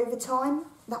harder over time.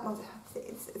 That one's,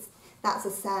 that's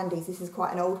a Sandy's. This is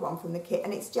quite an old one from the kit,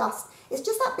 and it's just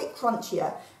that bit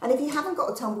crunchier. And if you haven't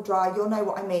got a tumble dryer, you'll know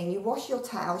what I mean. You wash your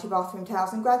towels, your bathroom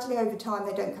towels, and gradually over time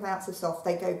they don't come out so soft,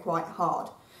 they go quite hard.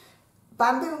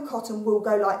 Bamboo and cotton will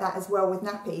go like that as well with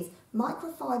nappies.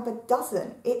 Microfiber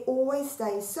doesn't. It always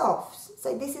stays soft.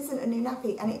 So this isn't a new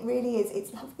nappy, and it really is.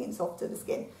 It's lovely and soft to the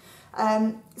skin.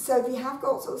 So if you have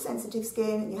got sort of sensitive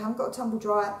skin and you haven't got a tumble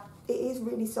dryer, it is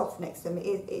really soft next to them.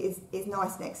 It is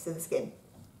nice next to the skin.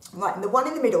 Right, and the one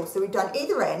in the middle, so we've done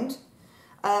either end,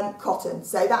 cotton.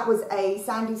 So that was a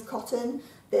Sandy's cotton.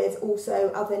 There's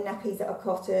also other nappies that are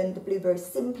cotton, the Blueberry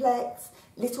Simplex,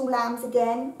 Little Lambs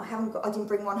again. I didn't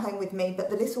bring one home with me, but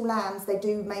the Little Lambs, they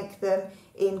do make them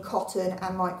in cotton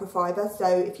and microfiber. So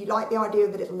if you like the idea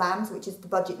of the Little Lambs, which is the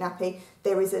budget nappy,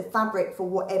 there is a fabric for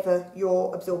whatever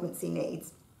your absorbency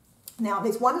needs. Now,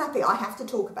 there's one nappy I have to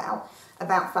talk about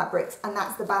fabrics, and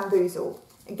that's the Bamboozle.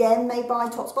 Again, made by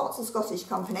Top Spots, a Scottish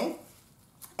company.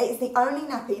 It's the only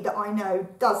nappy that I know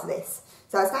does this.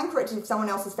 So I stand corrected if someone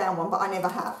else has found one, but I never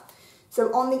have.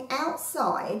 So on the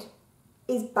outside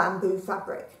is bamboo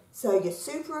fabric. So your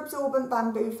super absorbent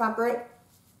bamboo fabric,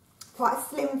 quite a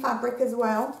slim fabric as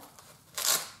well.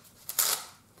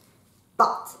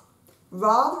 But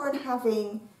rather than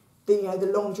having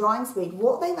the long drying speed,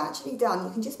 what they've actually done,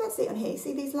 you can just about see it on here,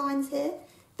 see these lines here?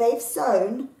 They've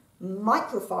sewn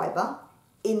microfiber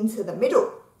into the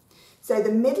middle. So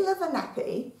the middle of a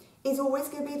nappy is always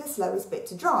going to be the slowest bit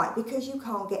to dry because you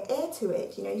can't get air to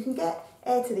it. You know, you can get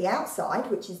air to the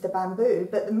outside, which is the bamboo,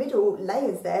 but the middle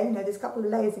layers there, you know, there's a couple of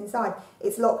layers inside,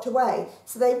 it's locked away.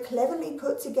 So they've cleverly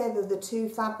put together the two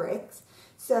fabrics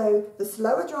So the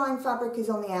slower drying fabric is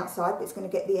on the outside, but it's going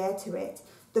to get the air to it.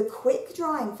 The quick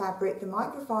drying fabric, the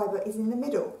microfiber, is in the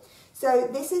middle. So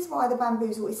this is why the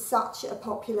bamboozle is such a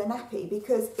popular nappy,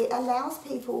 because it allows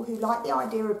people who like the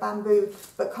idea of bamboo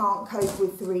but can't cope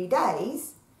with 3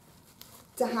 days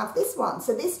to have this one.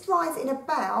 So this dries in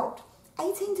about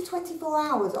 18 to 24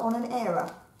 hours on an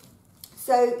airer.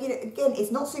 So, you know, again,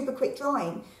 it's not super quick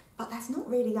drying, but that's not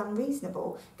really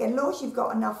unreasonable. Again, as long as you've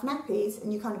got enough nappies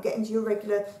and you kind of get into your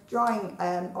regular drying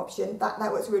option, that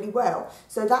works really well.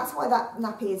 So that's why that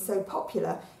nappy is so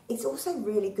popular. It's also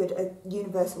really good at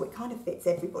universal. It kind of fits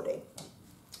everybody.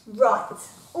 Right.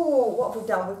 Oh, what have we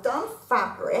done? We've done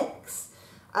fabrics,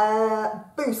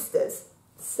 boosters,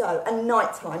 so, and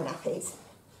nighttime nappies.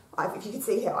 If you can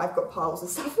see here, I've got piles of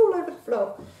stuff all over the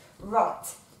floor. Right.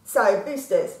 So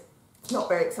boosters. Not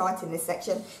very exciting, this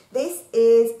section. This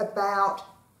is about,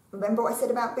 remember what I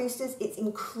said about boosters? It's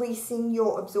increasing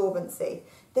your absorbency.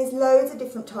 There's loads of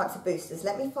different types of boosters.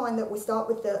 Let me find that we start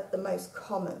with the most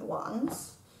common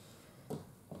ones.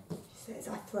 She says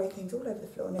I throw things all over the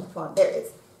floor and never find. There it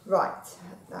is. Right,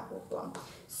 that one.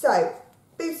 So,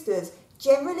 boosters.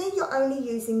 Generally, you're only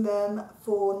using them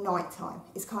for nighttime.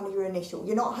 It's kind of your initial.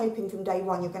 You're not hoping from day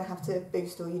one you're going to have to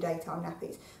boost all your daytime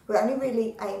nappies. We're only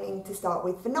really aiming to start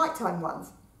with for nighttime ones.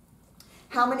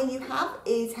 How many you have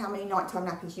is how many nighttime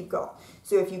nappies you've got.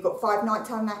 So if you've got 5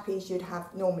 nighttime nappies, you'd have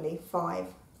normally 5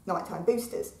 nighttime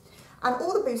boosters. And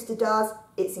all the booster does,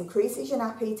 it increases your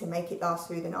nappy to make it last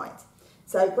through the night.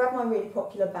 So grab my really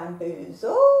popular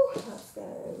bamboozle. Let's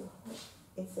go.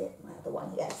 Is it my other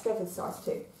one? Yeah, let's go for the size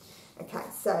 2. Okay,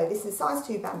 so this is size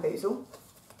 2 bamboozle.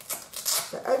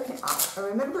 So open it up, and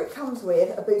remember it comes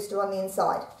with a booster on the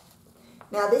inside.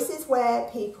 Now this is where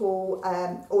people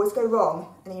always go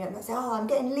wrong, and you know, they say, oh, I'm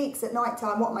getting leaks at night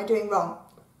time, what am I doing wrong?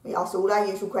 We ask all our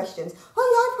usual questions.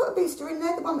 Oh yeah, I put a booster in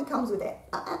there, the one that comes with it.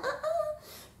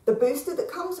 The booster that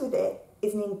comes with it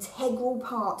is an integral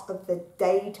part of the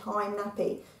daytime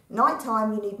nappy.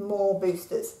 Nighttime, you need more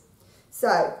boosters.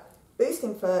 So,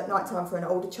 boosting for nighttime for an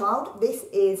older child. This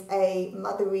is a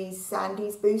Motherese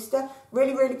Sandy's booster.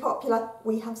 Really, really popular.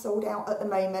 We have sold out at the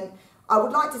moment. I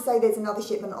would like to say there's another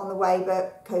shipment on the way,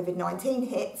 but COVID-19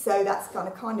 hit, so that's going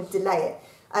to kind of delay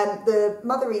it. The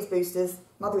Motherese boosters,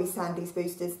 Motherese Sandy's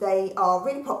boosters, they are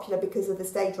really popular because of the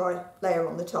stay dry layer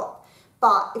on the top.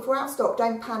 But if we're out of stock,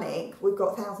 don't panic. We've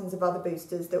got thousands of other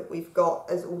boosters that we've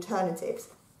got as alternatives.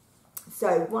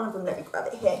 So one of them, let me grab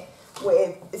it here.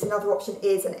 Is another option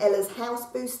is an Ella's House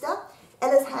booster.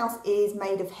 Ella's House is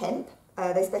made of hemp.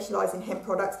 They specialise in hemp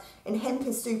products, and hemp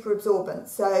is super absorbent.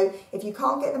 So if you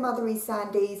can't get the Motherese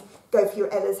Sandy's, go for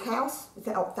your Ella's House.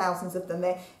 There are thousands of them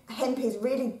there. Hemp is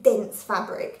really dense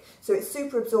fabric, so it's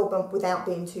super absorbent without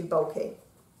being too bulky.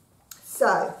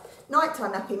 So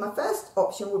nighttime nappy, my first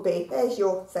option would be, there's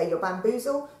your, say your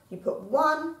bamboozle. You put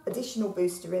 1 additional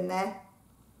booster in there.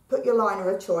 Put your liner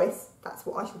of choice. That's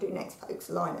what I shall do next, folks,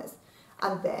 liners.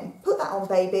 And then put that on,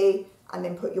 baby, and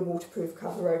then put your waterproof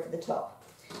cover over the top.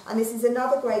 And this is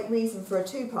another great reason for a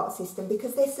 2-part system,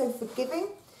 because they're so forgiving,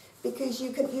 because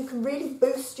you can really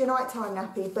boost your nighttime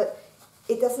nappy, but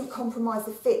it doesn't compromise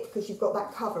the fit because you've got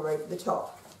that cover over the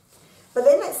top. But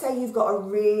then let's say you've got a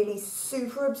really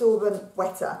super absorbent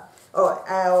wetter,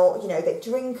 or you know, they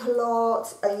drink a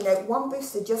lot, you know, 1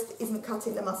 booster just isn't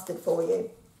cutting the mustard for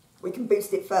you. We can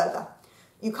boost it further.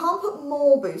 You can't put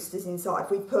more boosters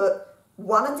inside. We put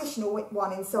 1 additional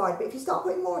one inside, but if you start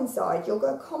putting more inside, you're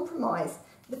going to compromise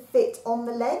the fit on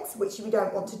the legs, which we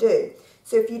don't want to do.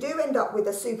 So if you do end up with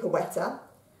a super wetter,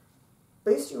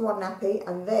 boost your 1 nappy,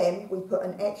 and then we put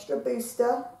an extra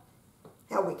booster.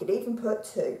 Now we could even put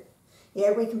 2.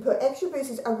 Yeah, we can put extra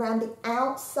boosters around the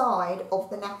outside of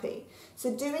the nappy.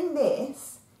 So doing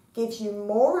this gives you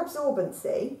more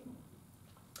absorbency,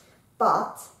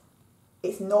 but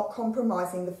it's not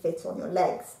compromising the fit on your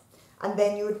legs. And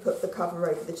then you would put the cover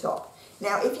over the top.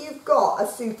 Now, if you've got a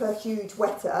super huge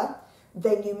wetter,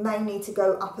 then you may need to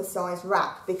go up a size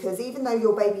wrap, because even though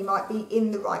your baby might be in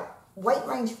the right weight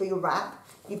range for your wrap,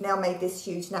 you've now made this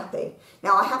huge nappy.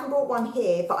 Now, I haven't brought one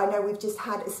here, but I know we've just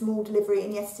had a small delivery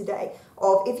in yesterday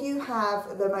of, if you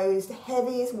have the most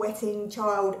heaviest wetting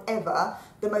child ever,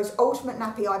 the most ultimate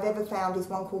nappy I've ever found is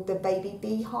one called the Baby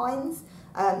Behinds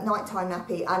nighttime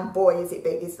nappy, and boy is it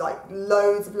big. It's like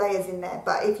loads of layers in there.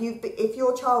 But if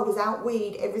your child has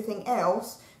outweed everything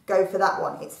else, go for that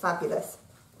one. It's fabulous.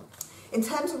 In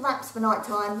terms of wraps for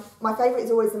nighttime, my favourite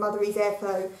is always the Motherese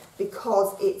Airflow,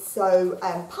 because it's so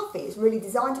puffy. It's really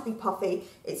designed to be puffy.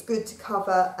 It's good to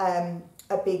cover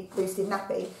a big boosted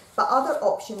nappy. But other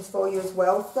options for you as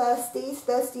well.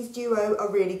 Thirsties Duo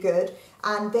are really good,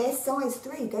 and their size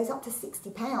 3 goes up to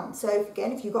 £60. So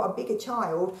again, if you've got a bigger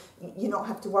child, you not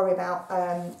have to worry about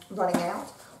running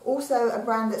out. Also, a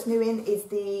brand that's new in is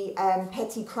the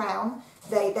Petty Crown.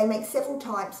 They make several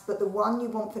types, but the one you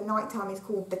want for nighttime is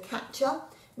called the Catcher.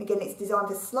 And again, it's designed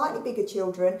for slightly bigger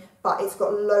children, but it's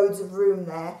got loads of room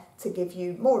there to give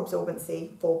you more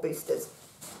absorbency for boosters.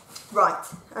 Right,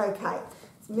 okay,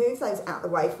 let's move those out of the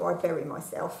way before I bury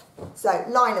myself. So,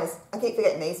 liners, I keep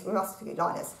forgetting these, we must forget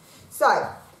liners. So,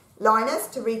 liners,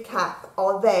 to recap,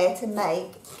 are there to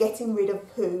make getting rid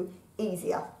of poo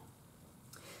easier.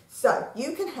 So,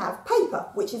 you can have paper,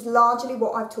 which is largely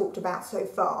what I've talked about so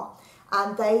far,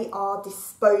 and they are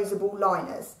disposable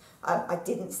liners. I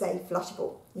didn't say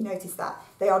flushable, you notice that.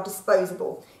 They are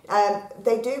disposable.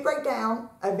 They do break down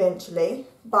eventually,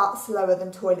 but slower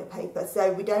than toilet paper.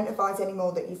 So we don't advise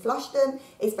anymore that you flush them.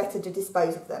 It's better to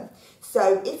dispose of them.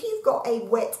 So if you've got a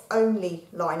wet only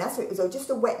liner, so it was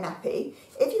just a wet nappy,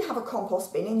 if you have a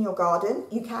compost bin in your garden,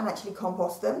 you can actually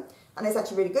compost them. And it's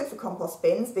actually really good for compost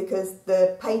bins because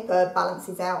the paper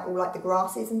balances out all like the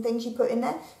grasses and things you put in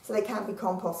there, so they can be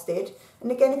composted. And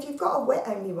again, if you've got a wet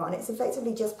only one, it's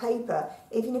effectively just paper.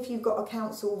 Even if you've got a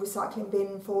council recycling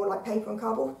bin for like paper and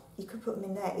cardboard, you could put them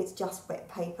in there, it's just wet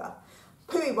paper.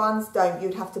 Pooey ones don't,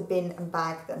 you'd have to bin and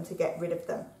bag them to get rid of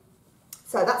them.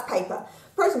 So that's paper.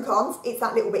 Pros and cons, it's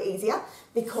that little bit easier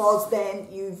because then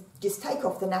you just take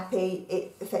off the nappy,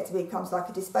 it effectively becomes like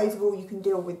a disposable, you can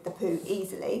deal with the poo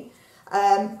easily.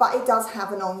 But it does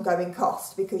have an ongoing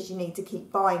cost because you need to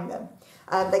keep buying them.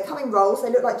 They come in rolls, they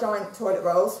look like giant toilet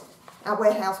rolls. Our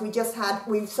warehouse,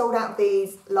 we've sold out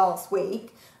these last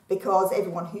week because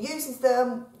everyone who uses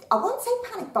them, I won't say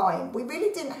panic buying, we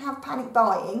really didn't have panic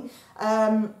buying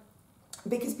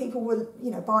because people were,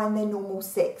 buying their normal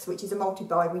 6, which is a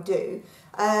multi-buy we do,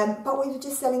 but we were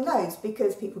just selling loads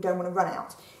because people don't want to run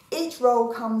out. Each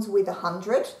roll comes with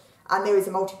 100 and there is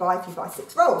a multi-buy if you buy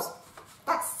 6 rolls.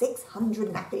 That's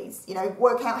 600 nappies.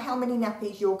 Work out how many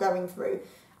nappies you're going through.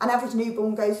 An average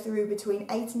newborn goes through between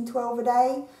 8 and 12 a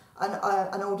day, and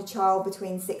an older child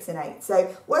between 6 and 8.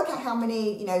 So work out how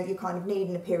many you kind of need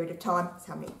in a period of time. That's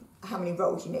how many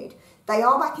rolls you need. They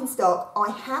are back in stock. I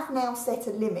have now set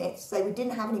a limit, so we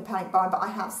didn't have any panic buying, but I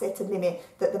have set a limit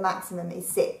that the maximum is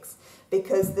 6.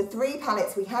 Because the 3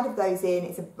 pallets we had of those in,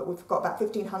 we've got about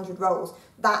 1,500 rolls,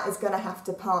 that is going to have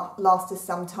to last us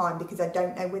some time because I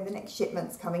don't know when the next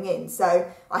shipment's coming in. So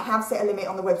I have set a limit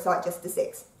on the website just to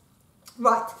 6.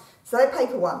 Right, so they're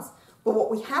paper ones. But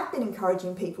what we have been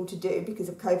encouraging people to do because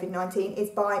of COVID-19 is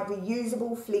buy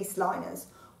reusable fleece liners.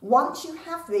 Once you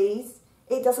have these,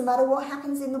 it doesn't matter what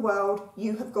happens in the world,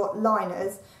 you have got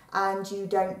liners and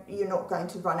you're not going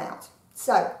to run out.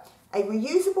 So, a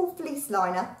reusable fleece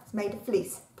liner is made of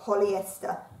fleece,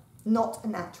 polyester, not a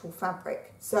natural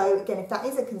fabric. So again, if that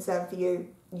is a concern for you,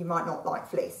 you might not like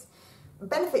fleece.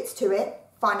 Benefits to it,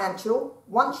 financial.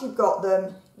 Once you've got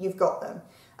them, you've got them.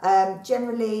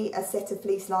 Generally, a set of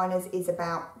fleece liners is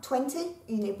about 20.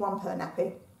 You need 1 per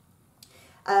nappy.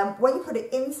 When you put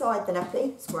it inside the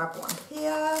nappy, let's grab one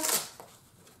here.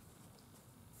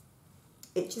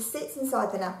 It just sits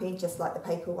inside the nappy just like the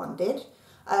paper one did.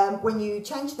 When you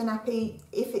change the nappy,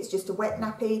 if it's just a wet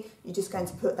nappy, you're just going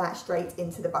to put that straight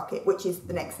into the bucket, which is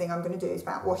the next thing I'm going to do is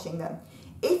about washing them.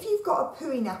 If you've got a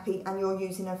pooey nappy and you're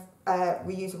using a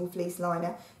reusable fleece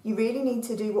liner, you really need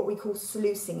to do what we call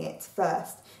sluicing it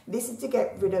first. This is to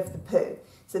get rid of the poo.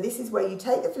 So this is where you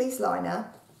take the fleece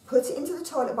liner, put it into the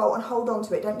toilet bowl and hold on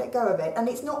to it, don't let go of it. And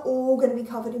it's not all going to be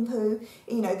covered in poo.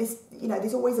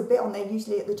 There's always a bit on there,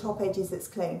 usually at the top edges that's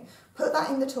clean. Put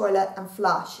that in the toilet and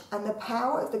flush. And the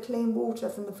power of the clean water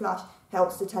from the flush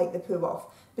helps to take the poo off.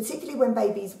 Particularly when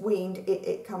baby's weaned,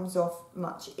 it comes off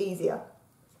much easier.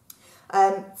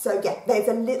 So yeah, there's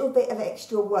a little bit of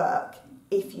extra work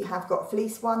if you have got a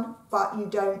fleece one, but you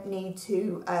don't need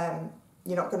to,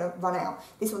 you're not going to run out.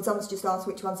 This one, someone's just asked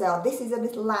which ones they are. This is a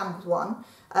little lamb one.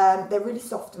 They're really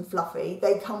soft and fluffy.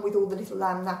 They come with all the little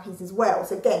lamb nappies as well.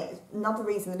 So again, another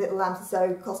reason the little lambs are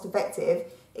so cost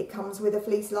effective. It comes with a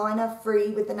fleece liner,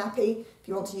 free with the nappy. If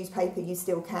you want to use paper, you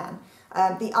still can.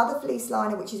 The other fleece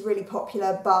liner, which is really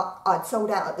popular, but I'd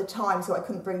sold out at the time, so I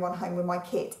couldn't bring one home with my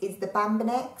kit, is the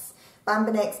Bambinex.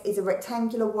 Bambinex is a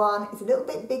rectangular one. It's a little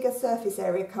bit bigger surface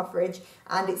area coverage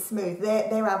and it's smooth.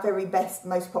 They're our very best,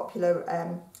 most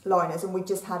popular liners, and we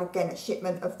just had, again, a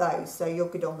shipment of those, so you're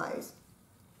good on those.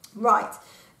 Right,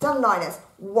 done liners.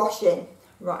 Washing.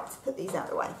 Right, put these out of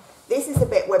the way. This is the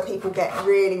bit where people get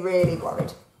really, really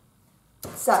worried.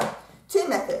 So, 2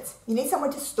 methods. You need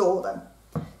somewhere to store them.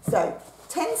 So,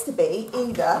 tends to be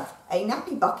either a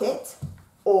nappy bucket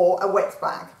or a wet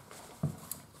bag.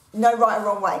 No right or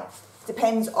wrong way.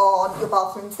 Depends on your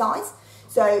bathroom size.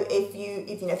 So if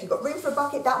you've got room for a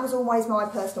bucket, that was always my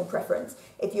personal preference.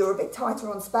 If you're a bit tighter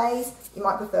on space, you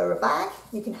might prefer a bag.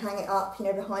 You can hang it up,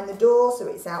 behind the door so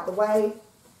it's out the way.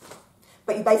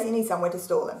 But you basically need somewhere to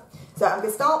store them. So I'm going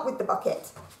to start with the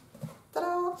bucket.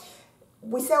 Ta-da!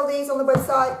 We sell these on the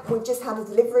website. We've just had a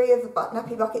delivery of the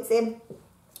nappy buckets in.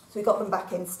 So we got them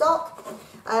back in stock.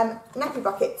 Nappy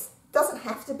buckets, doesn't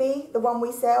have to be the one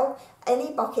we sell.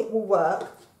 Any bucket will work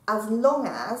as long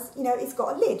as, it's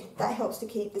got a lid. That helps to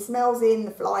keep the smells in,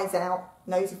 the flies out,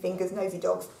 nosy fingers, nosy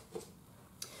dogs.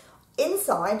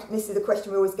 Inside, this is the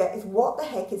question we always get, is what the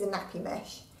heck is a nappy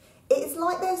mesh? It's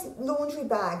like those laundry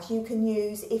bags you can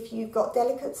use if you've got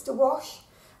delicates to wash.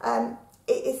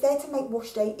 It's there to make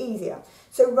wash day easier.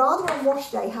 So rather on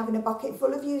wash day having a bucket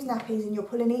full of used nappies and you're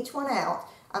pulling each one out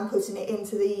and putting it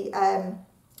into the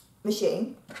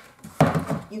machine,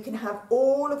 you can have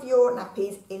all of your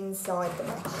nappies inside the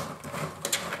mesh.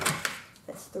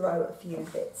 Let's throw a few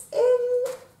bits in.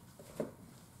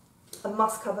 A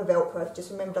must cover Velcro. Just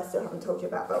remembered I still haven't told you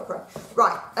about Velcro.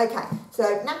 Right, okay,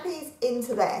 so nappies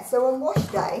into there. So on wash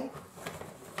day,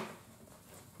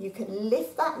 you can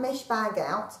lift that mesh bag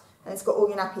out and it's got all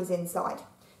your nappies inside.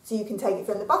 So you can take it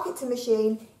from the bucket to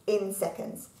machine in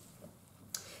seconds.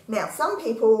 Now, some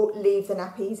people leave the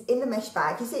nappies in the mesh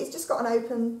bag. You see, it's just got an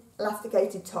open,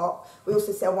 elasticated top. We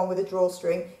also sell one with a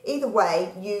drawstring. Either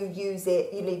way, you use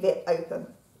it, you leave it open.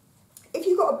 If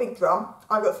you've got a big drum,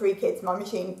 I've got 3 kids, my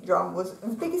machine drum was the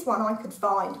biggest one I could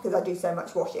find because I do so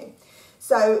much washing.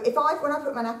 So when I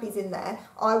put my nappies in there,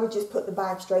 I would just put the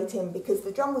bag straight in because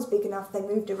the drum was big enough, they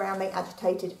moved around, they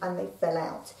agitated and they fell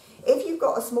out. If you've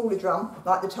got a smaller drum,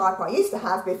 like the type I used to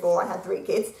have before I had 3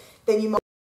 kids, then you might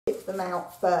lift them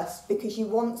out first because you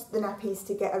want the nappies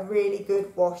to get a really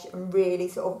good wash and really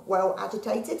sort of well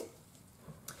agitated.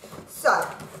 So,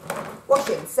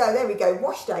 washing. So there we go,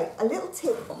 wash day. A little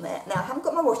tip on there. Now I haven't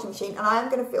got my washing machine and I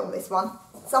am going to film this one.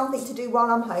 Something to do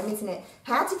while I'm home, isn't it?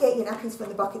 How to get your nappies from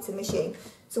the bucket to the machine.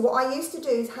 So what I used to do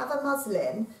is have a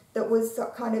muslin that was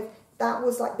that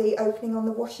was like the opening on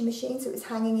the washing machine, so it was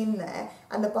hanging in there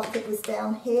and the bucket was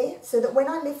down here, so that when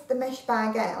I lift the mesh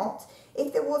bag out,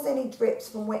 if there was any drips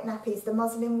from wet nappies, the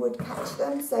muslin would catch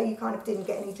them, so you kind of didn't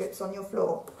get any drips on your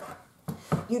floor.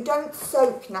 You don't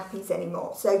soak nappies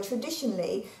anymore. So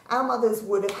traditionally, our mothers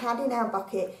would have had in our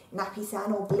bucket nappy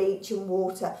sand or bleach and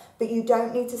water, but you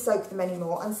don't need to soak them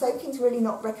anymore. And soaking's really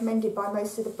not recommended by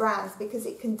most of the brands because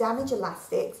it can damage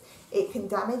elastics, it can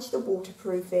damage the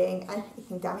waterproofing, and it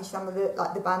can damage some of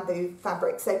the bamboo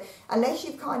fabric. So unless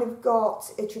you've kind of got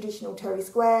a traditional terry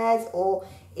squares, or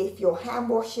if you're hand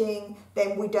washing,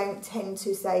 then we don't tend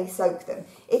to say soak them.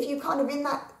 If you kind of in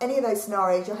any of those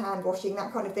scenarios, you're hand washing,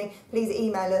 that kind of thing, please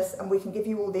email us and we can give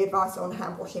you all the advice on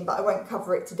hand washing, but I won't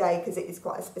cover it today because it is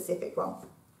quite a specific one.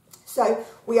 So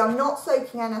we are not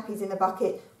soaking our nappies in the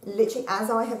bucket. Literally, as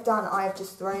I have done, I have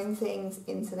just thrown things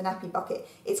into the nappy bucket.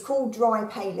 It's called dry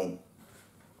paling.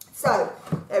 So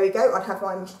there we go, I'd have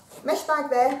my mesh bag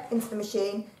there into the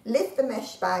machine, lift the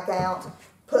mesh bag out,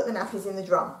 put the nappies in the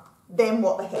drum. Then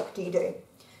what the heck do you do?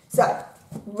 So,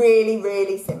 really,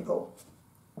 really simple.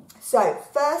 So,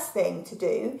 first thing to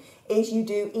do is you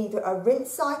do either a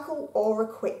rinse cycle or a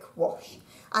quick wash.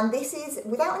 And this is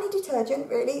without any detergent,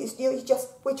 really.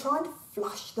 We're trying to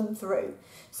flush them through.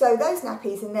 So those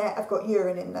nappies in there have got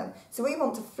urine in them. So we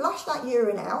want to flush that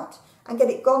urine out and get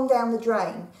it gone down the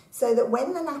drain, so that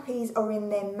when the nappies are in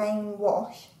their main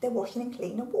wash, they're washing in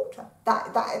cleaner water.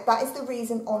 That is the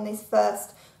reason on this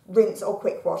first rinse or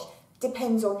quick wash.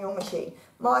 Depends on your machine.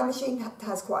 My machine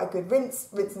has quite a good rinse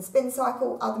and spin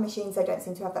cycle. Other machines, they don't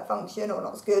seem to have that function or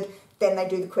not as good. Then they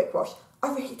do the quick wash.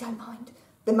 I really don't mind.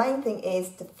 The main thing is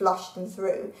to flush them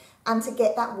through and to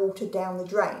get that water down the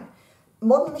drain.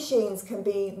 Modern machines can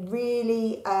be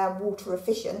really water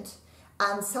efficient,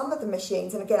 and some of the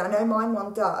machines, and again, I know mine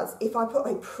one does, if I put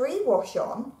a pre-wash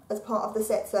on as part of the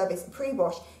set service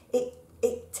pre-wash,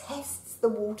 it tests the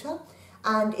water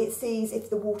and it sees if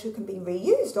the water can be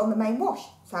reused on the main wash.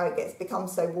 That's how it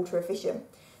becomes so water efficient.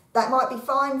 That might be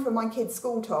fine for my kids'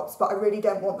 school tops, but I really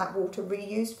don't want that water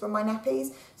reused from my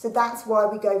nappies. So that's why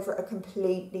we go for a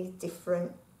completely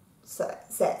different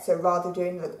set. So rather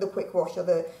doing the quick wash or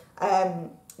the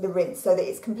rinse, so that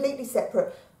it's completely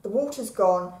separate. The water's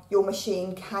gone, your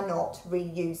machine cannot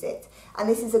reuse it. And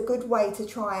this is a good way to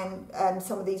try and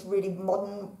some of these really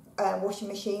modern washing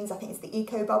machines, I think it's the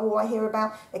Eco Bubble I hear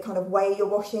about, they kind of weigh your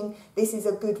washing. This is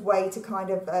a good way to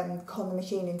kind of con the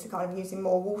machine into kind of using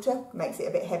more water, makes it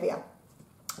a bit heavier.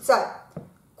 So,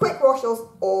 quick washes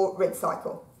or rinse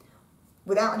cycle.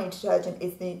 without any detergent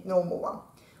is the normal one.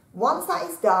 Once that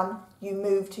is done, you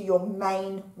move to your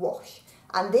main wash.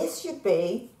 And this should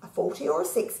be a 40 or a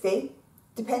 60.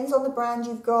 Depends on the brand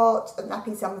you've got. At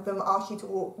Nappy, some of them ask you to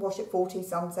wash at 40,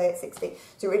 some say at 60.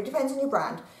 So it really depends on your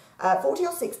brand. 40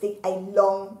 or 60, a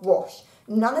long wash.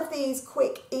 None of these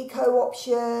quick eco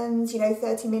options,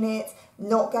 30 minutes,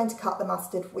 not going to cut the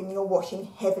mustard when you're washing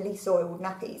heavily soiled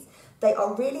nappies. They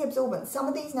are really absorbent. Some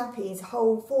of these nappies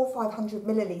hold 400 or 500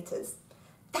 millilitres.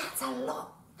 That's a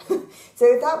lot. So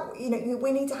if that,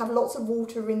 we need to have lots of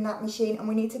water in that machine, and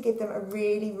we need to give them a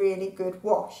really, really good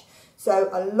wash. So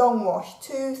a long wash,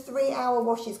 2-3 hour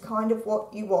wash is kind of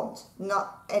what you want,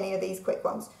 not any of these quick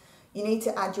ones. You need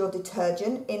to add your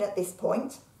detergent in at this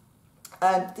point.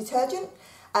 Detergent,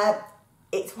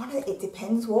 it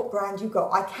depends what brand you've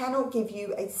got. I cannot give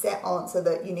you a set answer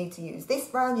that you need to use this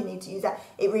brand, you need to use that.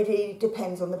 It really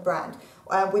depends on the brand.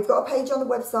 We've got a page on the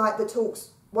website that talks,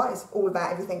 it's all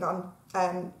about everything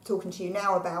I'm talking to you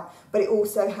now about, but it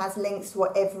also has links to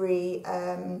what every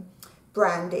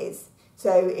brand is.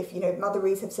 So if Mother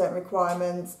Rees have certain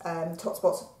requirements, Tot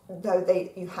Spots, though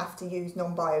you have to use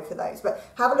non-bio for those. But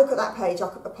have a look at that page. I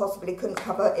possibly couldn't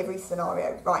cover every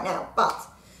scenario right now. But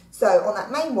so on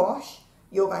that main wash,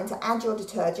 you're going to add your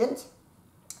detergent,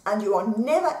 and you are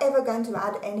never ever going to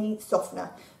add any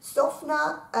softener.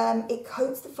 Softener, it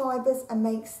coats the fibres and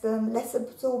makes them less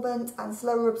absorbent and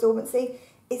slower absorbency.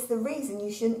 It's the reason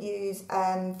you shouldn't use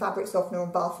fabric softener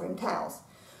on bathroom towels.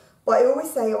 But I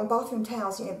always say on bathroom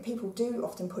towels, people do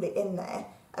often put it in there,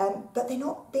 but they're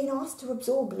not being asked to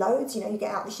absorb loads. You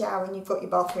get out of the shower and you've got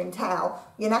your bathroom towel.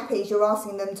 Your nappies, you're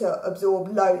asking them to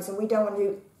absorb loads, and we don't want to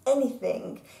do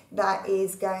anything that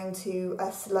is going to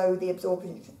slow the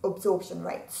absorption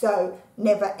rate. So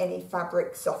never any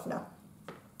fabric softener.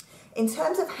 In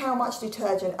terms of how much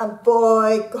detergent, and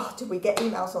boy, God, did we get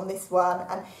emails on this one.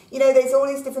 And, there's all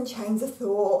these different chains of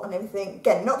thought and everything.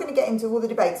 Again, not going to get into all the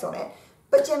debates on it.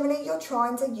 But generally, you're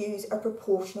trying to use a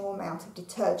proportional amount of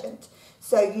detergent.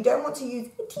 So you don't want to use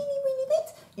a teeny weeny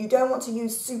bit. You don't want to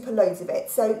use super loads of it.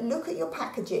 So look at your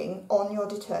packaging on your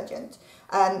detergent.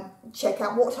 Check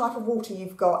out what type of water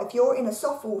you've got. If you're in a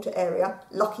soft water area,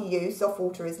 lucky you, soft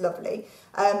water is lovely.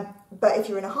 But if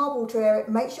you're in a hard water area,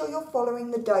 make sure you're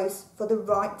following the dose for the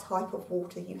right type of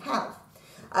water you have.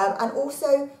 And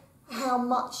also, how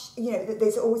much,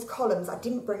 there's always columns. I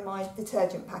didn't bring my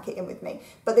detergent packet in with me,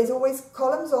 but there's always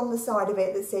columns on the side of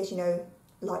it that says,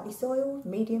 lightly soiled,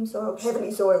 medium soiled,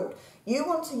 heavily soiled. You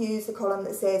want to use the column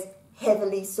that says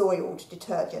heavily soiled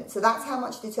detergent. So that's how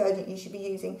much detergent you should be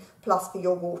using, plus for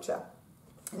your water.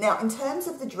 Now, in terms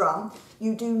of the drum,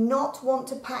 you do not want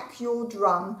to pack your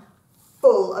drum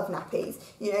full of nappies.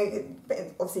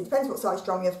 Obviously it depends what size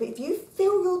drum you have, but if you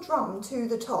fill your drum to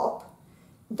the top,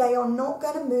 they are not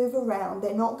going to move around,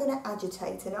 they're not going to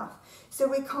agitate enough. So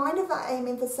we're kind of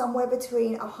aiming for somewhere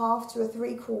between a half to a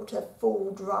 3/4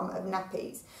 full drum of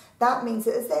nappies. That means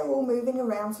that as they're all moving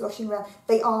around, sloshing around,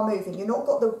 they are moving. You're not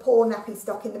got the poor nappy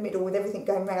stuck in the middle with everything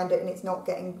going around it and it's not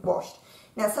getting washed.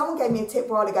 Now, someone gave me a tip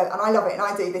a while ago, and I love it, and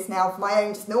I do this now for my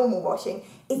own just normal washing,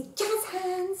 is jazz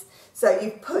hands. So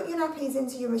you put your nappies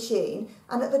into your machine,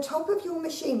 and at the top of your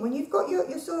machine, when you've got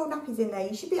your soiled nappies in there,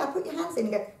 you should be able to put your hands in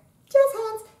and go, jazz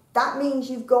hands. That means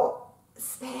you've got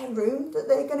spare room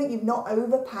that you've not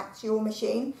overpacked your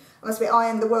machine. I must admit, I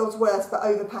am the world's worst for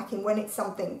overpacking when it's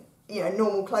something,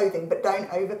 normal clothing, but don't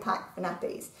overpack for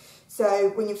nappies. So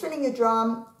when you're filling your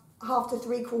drum, half to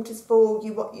 3/4 full,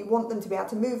 you want them to be able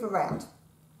to move around.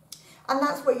 And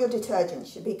that's where your detergent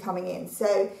should be coming in.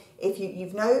 So if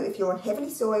if you're on heavily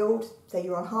soiled, say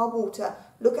you're on hard water,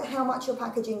 look at how much your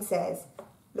packaging says.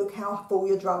 Look how full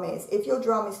your drum is. If your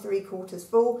drum is 3/4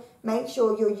 full, make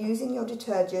sure you're using your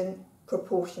detergent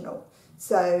proportional.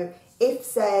 So if,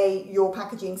 say, your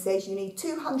packaging says you need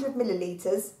 200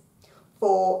 millilitres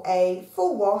for a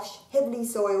full wash, heavily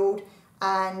soiled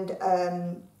and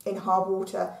in hard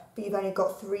water, but you've only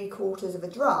got 3/4 of a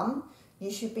drum, you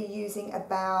should be using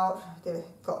about, I've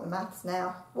got the maths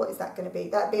now, what is that going to be?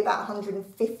 That'd be about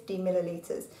 150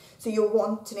 millilitres. So you're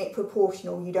wanting it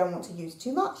proportional. You don't want to use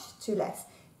too much, too less.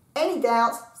 Any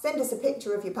doubts, send us a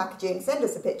picture of your packaging, send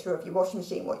us a picture of your washing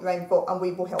machine, what you're aiming for, and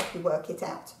we will help you work it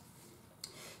out.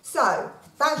 So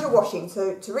that's your washing.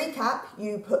 So to recap,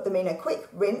 you put them in a quick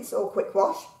rinse or quick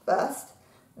wash first.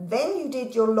 Then you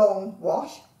did your long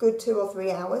wash, good 2 or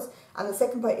 3 hours. And the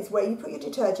second point is where you put your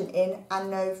detergent in and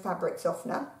no fabric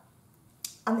softener.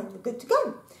 And then you're good to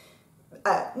go.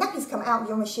 Nappies come out of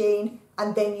your machine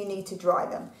and then you need to dry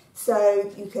them. So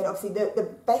you can obviously, the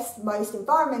best, most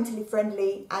environmentally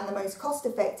friendly and the most cost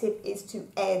effective is to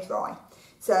air dry.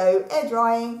 So air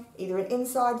drying, either an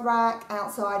inside rack,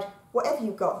 outside, whatever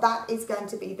you've got, that is going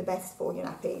to be the best for your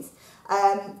nappies.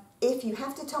 If you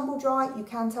have to tumble dry, you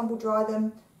can tumble dry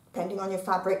them. Depending on your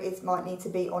fabric, it might need to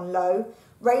be on low.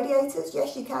 Radiators,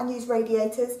 yes, you can use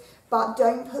radiators, but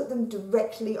don't put them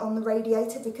directly on the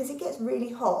radiator because it gets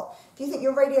really hot. If you think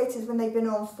your radiators, when they've been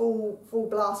on full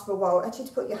blast for a while, actually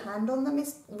to put your hand on them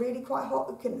is really quite hot,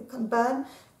 it can burn.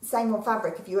 Same on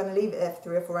fabric, if you want to leave it there for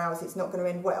 3 or 4 hours, it's not going to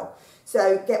end well.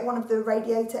 So get one of the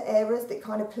radiator areas that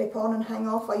kind of clip on and hang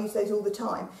off. I use those all the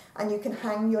time, and you can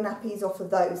hang your nappies off of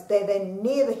those. They're then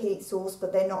near the heat source,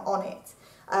 but they're not on it.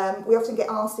 We often get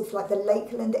asked if like the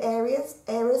Lakeland areas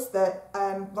that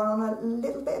run on a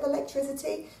little bit of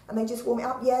electricity and they just warm it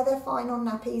up. Yeah, they're fine on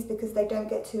nappies because they don't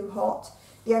get too hot.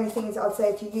 The only thing is, I'd say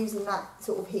if you're using that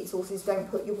sort of heat sources,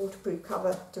 don't put your waterproof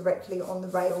cover directly on the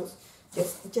rails,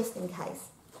 just in case.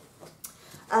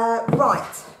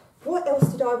 Right, what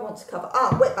else did I want to cover?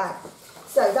 Wet bag.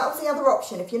 So that was the other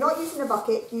option. If you're not using a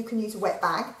bucket, you can use a wet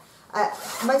bag.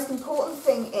 Most important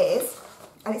thing is,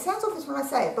 and it sounds obvious when I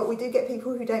say it, but we do get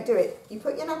people who don't do it. You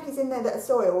put your nappies in there that are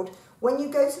soiled. When you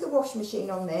go to the wash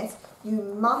machine on this, you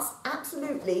must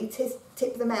absolutely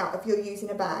tip them out if you're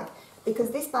using a bag, because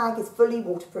this bag is fully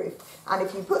waterproof. And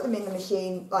if you put them in the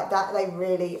machine like that, they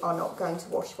really are not going to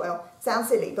wash well. Sounds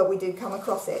silly, but we do come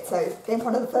across it. So then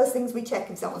one of the first things we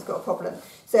check if someone's got a problem.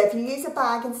 So if you use a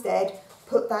bag instead,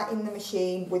 put that in the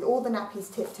machine with all the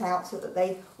nappies tipped out so that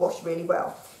they wash really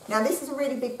well. Now this is a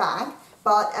really big bag,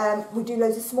 but we do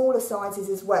loads of smaller sizes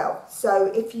as well. So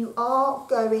if you are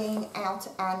going out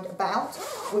and about,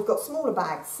 we've got smaller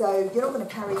bags. So you're not going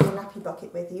to carry your nappy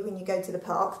bucket with you when you go to the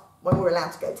park, when we're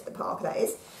allowed to go to the park, that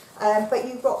is. But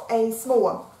you've got a small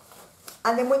one.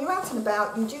 And then when you're out and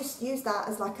about, you just use that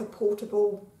as like a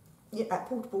portable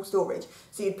storage.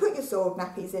 So you'd put your soiled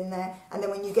nappies in there, and then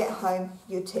when you get home,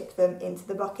 you tip them into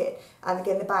the bucket. And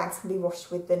again, the bags can be washed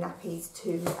with the nappies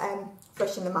to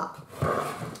freshen them up.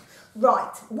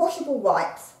 Right, washable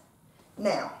wipes.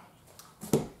 Now,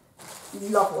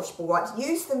 love washable wipes.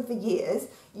 Used them for years.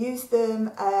 Used them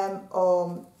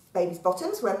on babies'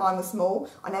 bottoms where mine was small.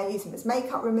 I now use them as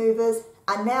makeup removers.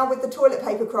 And now with the toilet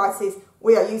paper crisis,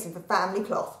 we are using for family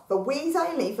cloth. For wees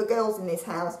only for girls in this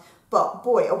house. But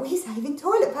boy, are we saving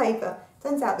toilet paper.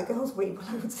 Turns out the girls weep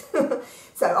loads.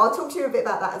 So I'll talk to you a bit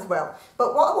about that as well.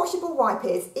 But what a washable wipe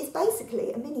is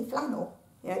basically a mini flannel.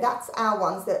 You know, that's our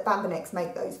ones that Bambonex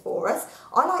make those for us.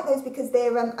 I like those because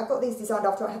they're, I got these designed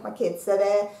after I had my kids, so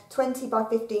they're 20 by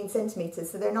 15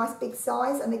 centimetres, so they're a nice big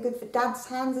size, and they're good for dad's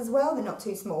hands as well, they're not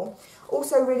too small.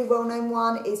 Also a really well known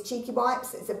one is Cheeky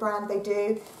Wipes, it's a brand they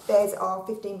do. Theirs are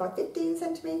 15 by 15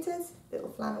 centimetres,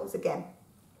 little flannels again.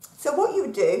 So what you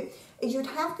would do is you'd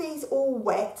have these all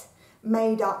wet,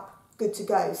 made up, good to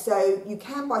go. So you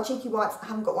can buy Cheeky Wipes, I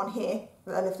haven't got one here,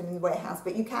 I left them in the warehouse,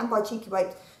 but you can buy Cheeky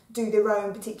Wipes, do their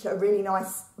own particular really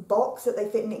nice box that they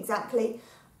fit in exactly.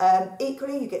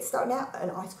 Equally, you get starting out an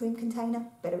ice cream container,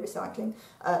 better recycling,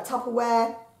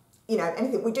 Tupperware, you know,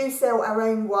 anything. We do sell our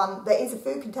own one that is a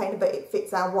food container, but it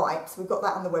fits our wipes. We've got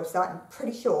that on the website. I'm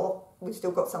pretty sure we've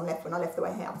still got some left when I left the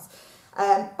warehouse.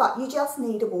 But you just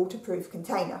need a waterproof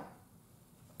container.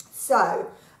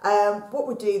 So what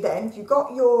we'll do then, if you've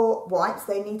got your wipes,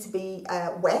 they need to be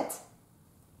wet.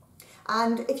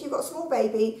 And if you've got a small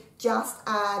baby, just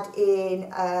add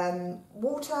in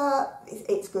water.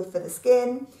 It's good for the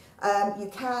skin. You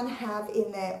can have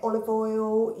in there olive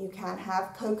oil, you can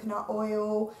have coconut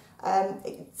oil,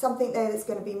 something there that's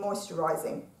going to be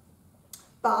moisturising.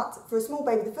 But for a small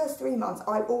baby, the first 3 months,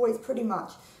 I always pretty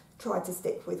much try to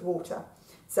stick with water.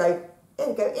 So there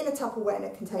you go, in a Tupperware in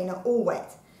a container, all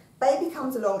wet. Baby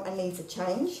comes along and needs a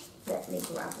change. Let me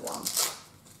grab one.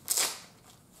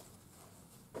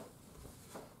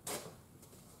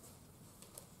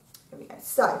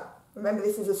 So, remember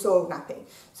this is a soiled nappy.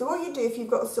 So what you do if you've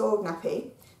got a soiled nappy,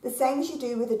 the same as you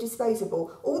do with a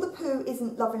disposable. All the poo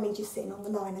isn't lovingly just sitting on the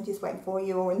line and just waiting for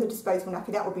you, or in the disposable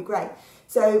nappy, that would be great.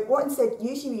 So what instead,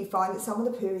 usually you find that some of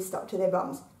the poo is stuck to their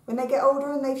bums. When they get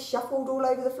older and they've shuffled all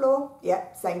over the floor,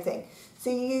 yeah, same thing. So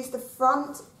you use the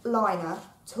front liner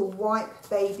to wipe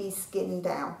baby's skin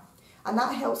down. And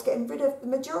that helps getting rid of the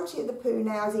majority of the poo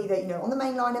now is either, you know, on the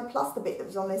main liner plus the bit that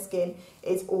was on their skin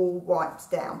is all wiped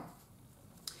down.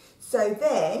 So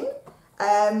then,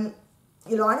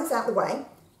 your liner's out the way,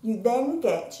 you then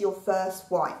get your first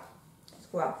wipe. Let's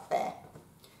go up there.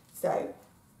 So,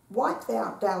 wipe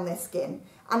down their skin,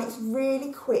 and it's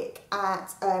really quick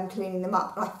at cleaning them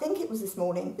up. And I think it was this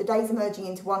morning, the days are merging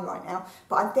into one right now,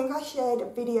 but I think I shared a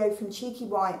video from Cheeky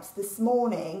Wipes this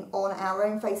morning on our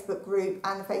own Facebook group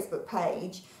and the Facebook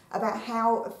page about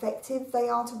how effective they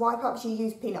are to wipe up. She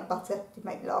used peanut butter, to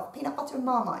make me laugh, peanut butter and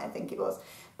Marmite I think it was.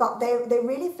 but they're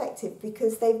really effective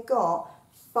because they've got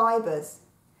fibres.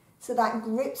 So that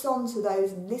grips onto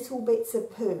those little bits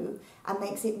of poo and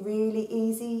makes it really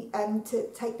easy to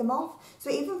take them off.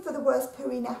 So even for the worst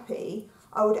pooey nappy,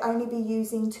 I would only be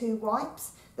using 2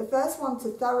 wipes. The first one to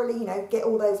thoroughly, you know, get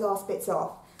all those last bits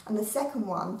off, and the second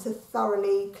one to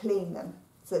thoroughly clean them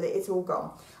so that it's all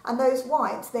gone. And those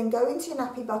wipes then go into your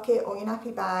nappy bucket or your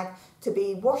nappy bag to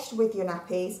be washed with your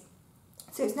nappies.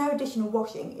 So it's no additional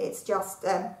washing, it's just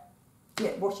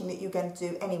washing that you're going to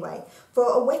do anyway. For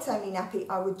a wet only nappy,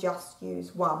 I would just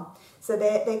use 1. So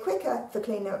they're quicker for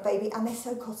cleaning up baby, and they're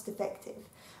so cost effective.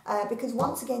 Because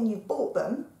once again you've bought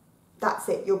them, that's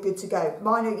it, you're good to go.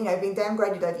 Mine are, you know, being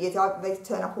downgraded over years. They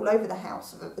turn up all over the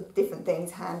house with different things,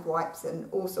 hand wipes and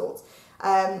all sorts.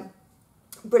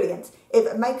 Brilliant.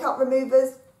 If makeup removers,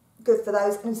 good for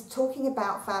those. And talking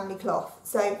about family cloth.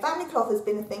 So family cloth has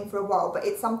been a thing for a while, but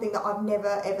it's something that I've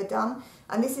never ever done.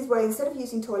 And this is where instead of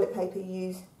using toilet paper, you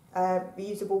use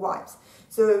reusable wipes.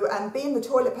 So being the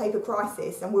toilet paper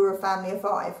crisis, and we were a family of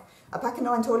 5, a pack of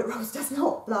 9 toilet rolls does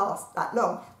not last that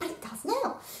long, but it does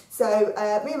now. So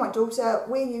me and my daughter,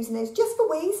 we're using these just for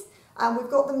wheeze, and we've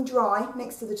got them dry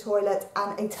next to the toilet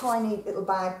and a tiny little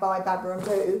bag by Baba and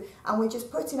Boo, and we're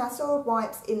just putting our soiled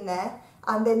wipes in there,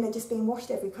 and then they're just being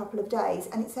washed every couple of days,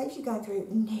 and it saves you going through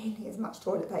nearly as much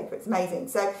toilet paper. It's amazing.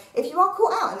 So if you are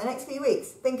caught out in the next few weeks,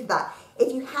 think of that.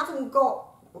 If you haven't got,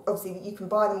 obviously you can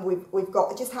buy them, we've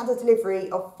got, just had a delivery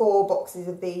of 4 boxes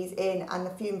of these in, and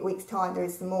a few weeks time there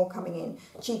is some more coming in.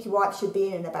 Cheeky wipes should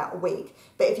be in about a week.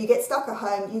 But if you get stuck at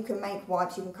home, you can make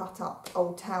wipes, you can cut up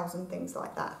old towels and things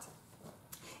like that.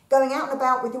 Going out and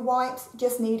about with your wipes,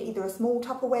 just need either a small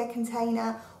Tupperware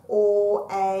container or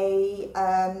a,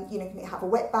 you know, you can have a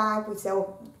wet bag. We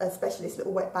sell specialist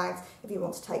little wet bags if you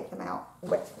want to take them out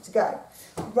wet to go.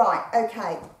 Right,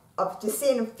 okay. I've just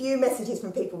seen a few messages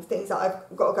from people, things that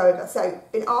I've got to go over. So,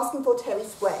 been asking for terry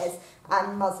squares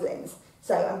and muslins.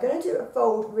 So, I'm going to do a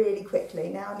fold really quickly.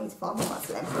 Now I need to find my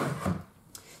muslin.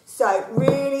 So,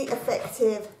 really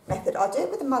effective method. I'll do it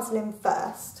with the muslin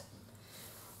first.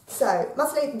 So,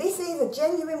 muslin, this is a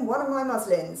genuine one of my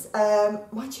muslins.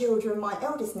 My children, my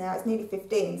eldest now is nearly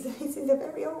 15, so this is a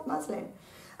very old muslin.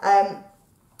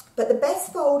 But the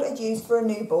best fold I'd use for a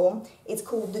newborn is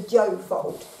called the Joe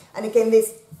fold. And again,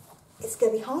 it's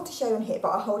going to be hard to show in here, but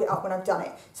I'll hold it up when I've done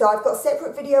it. So I've got a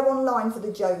separate video online for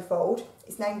the Joe fold.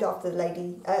 It's named after the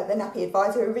lady, the nappy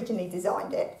advisor who originally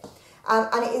designed it.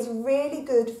 And it is really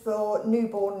good for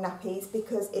newborn nappies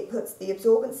because it puts the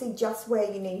absorbency just where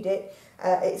you need it.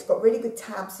 It's got really good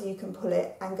tabs so you can pull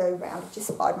it and go round. I've just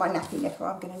spied my nappy nipper,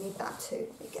 I'm going to need that too.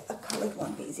 Let me get a coloured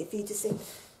one, be easy for you to see.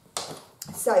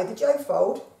 So the Joe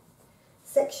fold,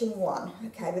 section 1.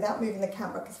 Okay, without moving the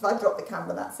camera, because if I drop the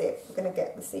camera, that's it. We're going to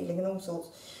get the ceiling and all sorts.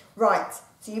 Right,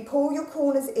 so you pull your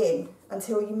corners in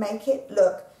until you make it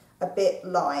look a bit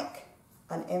like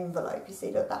an envelope. You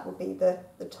see, look, that will be the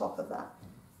top of that.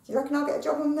 Do you reckon I'll get a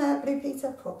job on there, Blue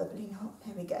Peter? Probably not.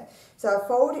 There we go. So I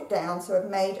fold it down, so I've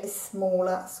made a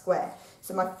smaller square.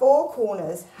 So my 4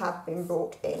 corners have been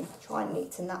brought in. Try and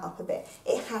neaten that up a bit.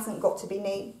 It hasn't got to be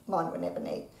neat. Mine were never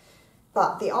neat.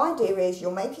 But the idea is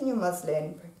you're making your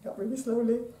muslin, bring it up really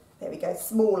slowly. There we go,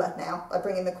 smaller now by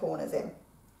bringing the corners in.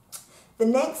 The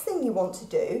next thing you want to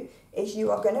do is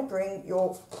you are going to bring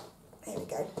your, there we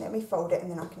go, let me fold it and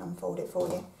then I can unfold it for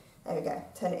you. There we go,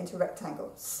 turn it into a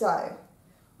rectangle. So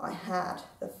I had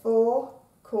the 4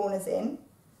 corners in,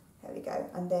 there we go,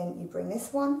 and then you bring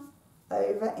this one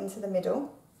over into the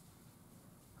middle,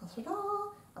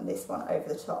 and this one over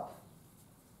the top.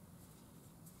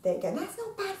 There you go, that's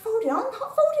not bad folding, I'm not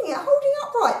folding it, holding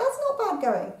upright, that's not bad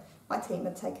going. My team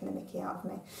have taken the mickey out of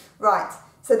me. Right,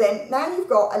 so then now you've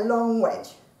got a long wedge.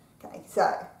 Okay,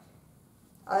 so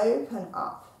open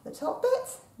up the top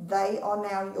bits, they are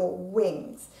now your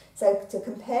wings. So to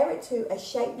compare it to a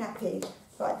shape nappy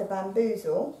like the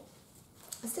bamboozle,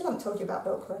 I still haven't told you about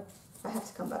Velcro, I have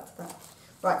to come back to that.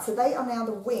 Right, so they are now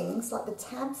the wings, like the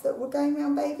tabs that were going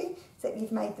around baby, except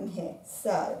you've made them here.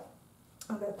 So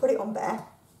I'm going to put it on bare.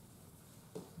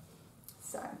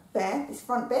 So there, this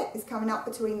front bit is coming up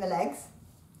between the legs.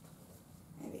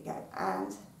 There we go,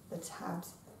 and the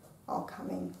tabs are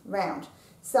coming round.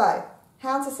 So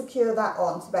how to secure that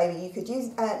on? So baby, you could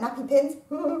use nappy pins.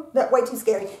 That's way too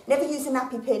scary. Never used a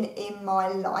nappy pin in my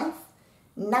life.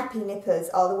 Nappy nippers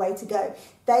are the way to go.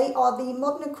 They are the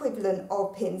modern equivalent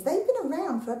of pins. They've been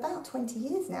around for about 20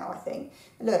 years now, I think.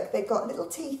 Look, they've got little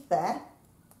teeth there.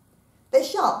 They're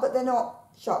sharp, but they're not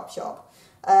sharp.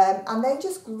 And they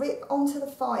just grip onto the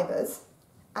fibres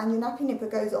and your nappy nipper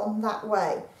goes on that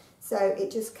way. So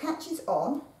it just catches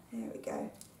on, there we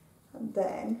go, and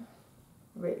then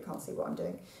Really can't see what I'm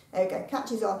doing. There we go,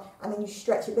 catches on, and then you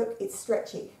stretch it. Look, it's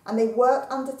stretchy. And they work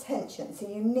under tension, so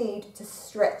you need to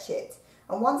stretch it.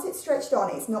 And once it's stretched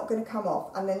on, it's not going to come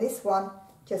off. And then this one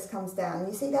just comes down.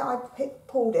 You see that I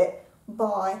pulled it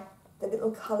by the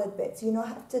little coloured bits. So you don't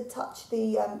have to touch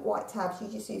the white tabs,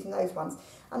 you're just using those ones.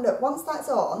 And look, once that's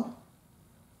on,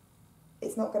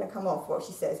 it's not going to come off, what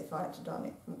she says, if I had to done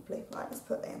it properly. Right, let's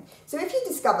put that in. So if you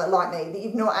discover, like me, that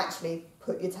you've not actually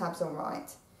put your tabs on right,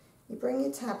 you bring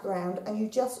your tab round and you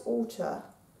just alter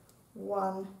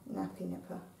one nappy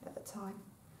nipper at a time.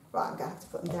 Right, I'm going to have to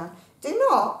put them down. Do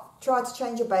not try to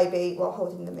change your baby while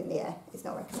holding them in the air. It's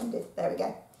not recommended. There we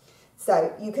go.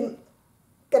 So you can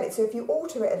get it. So if you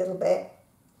alter it a little bit,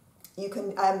 you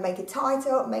can make it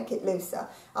tighter, make it looser.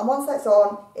 And once that's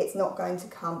on, it's not going to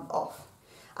come off.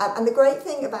 And the great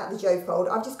thing about the Joe fold,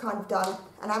 I've just kind of done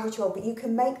an average fold, but you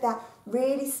can make that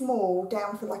really small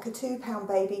down for like a £2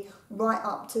 baby right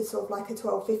up to sort of like a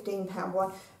 £12, £15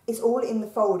 one. It's all in the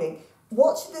folding.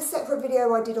 Watch the separate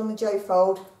video I did on the Joe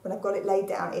fold when I've got it laid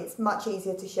down. It's much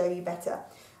easier to show you better.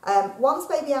 Once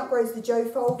baby outgrows the Joe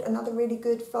fold, another really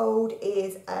good fold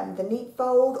is the neat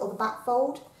fold or the back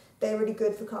fold. They're really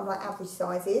good for kind of like average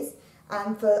sizes.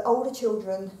 And for older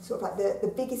children, sort of like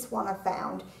the biggest one I've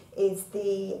found is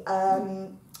the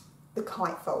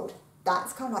kite fold.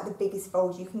 That's kind of like the biggest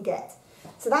fold you can get.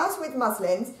 So that's with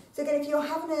muslins. So again, if you're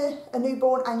having a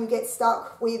newborn and you get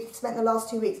stuck, we've spent the last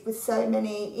 2 weeks with so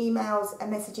many emails and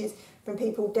messages from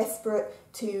people desperate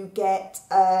to get,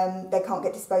 they can't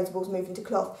get disposables moving to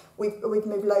cloth. We've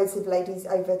moved loads of ladies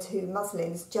over to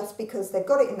muslins just because they've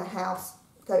got it in the house,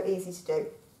 so easy to do.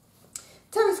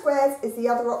 Terry squares is the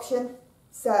other option.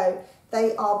 So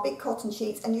they are big cotton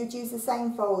sheets and you'd use the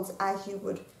same folds as you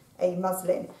would a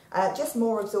muslin, just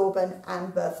more absorbent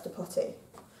and birth to potty.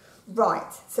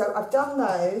 Right, so I've done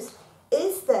those.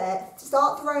 Is there,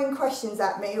 start throwing questions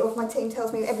at me, or if my team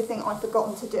tells me everything I've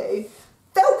forgotten to do.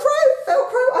 Velcro,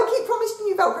 Velcro, I keep promising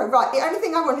you Velcro. Right, the only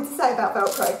thing I wanted to say about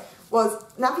Velcro was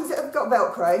nappies that have got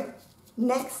Velcro,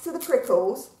 next to the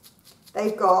prickles,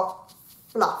 they've got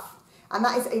fluff. And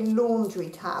that is a laundry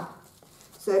tab.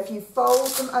 So if you fold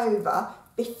them over,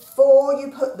 before you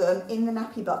put them in the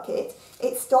nappy bucket,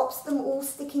 it stops them all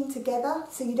sticking together,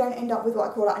 so you don't end up with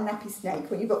what I call like a nappy snake,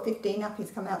 where you've got 15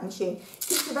 nappies come out of the machine.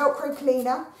 Keeps the Velcro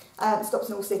cleaner, stops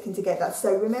them all sticking together.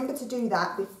 So remember to do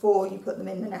that before you put them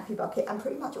in the nappy bucket, and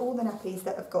pretty much all the nappies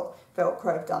that have got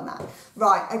Velcro have done that.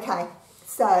 Right, okay,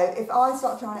 so if I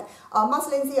start trying it, are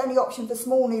muslins the only option for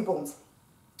small newborns?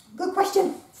 Good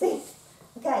question, see?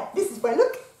 Okay, this is where,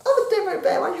 look, oh, the demo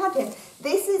bear, I had him.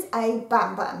 This is a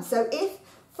Bam Bam, so if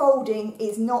folding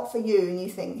is not for you and you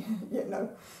think, you know,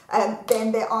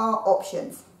 then there are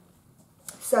options.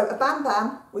 So a Bam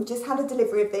Bam, we've just had a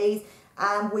delivery of these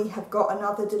and we have got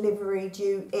another delivery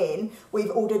due in. We've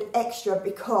ordered extra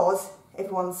because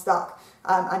everyone's stuck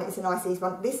and it's a nice easy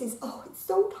one. This is, oh, it's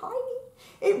so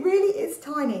tiny. It really is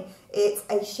tiny. It's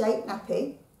a shape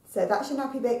nappy. So that's your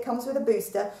nappy bit, comes with a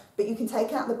booster, but you can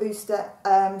take out the booster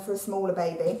for a smaller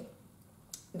baby.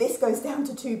 This goes down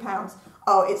to £2.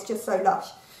 Oh, it's just so lush.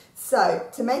 So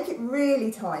to make it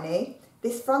really tiny,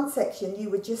 this front section, you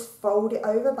would just fold it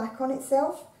over back on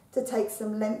itself to take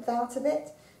some length out of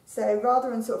it. So rather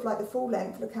than sort of like the full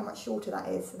length, look how much shorter that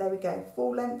is. So there we go,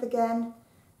 full length again,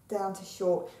 down to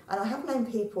short. And I have known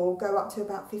people go up to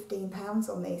about £15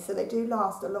 on these, so they do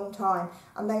last a long time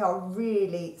and they are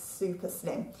really super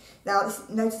slim. Now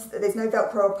notice that there's no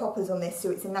Velcro or poppers on this,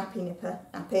 so it's a nappy nipper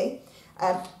nappy.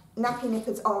 Nappy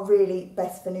nippers are really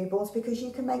best for newborns because you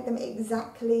can make them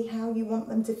exactly how you want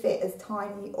them to fit, as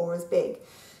tiny or as big.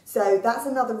 So that's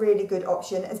another really good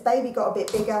option. As baby got a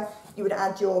bit bigger, you would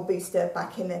add your booster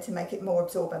back in there to make it more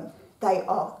absorbent. They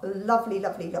are lovely,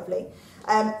 lovely, lovely.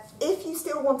 If you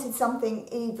still wanted something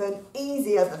even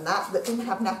easier than that didn't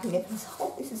have nappy nippers,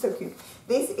 oh, this is so cute.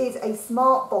 This is a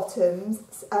Smart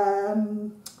Bottoms,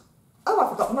 oh, I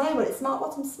forgot the name of it. Smart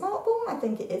Bottoms, Smart Born, I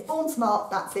think it is. Born Smart,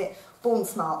 that's it. Born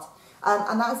Smart.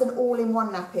 And that is an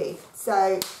all-in-one nappy.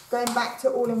 So going back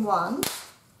to all-in-one,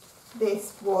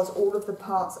 this was all of the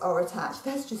parts are attached.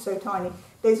 That's just so tiny.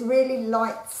 There's really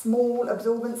light, small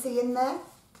absorbency in there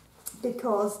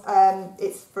because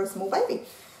it's for a small baby.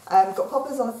 Got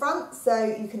poppers on the front, so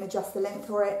you can adjust the length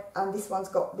for it. And this one's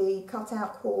got the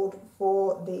cutout cord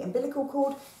for the umbilical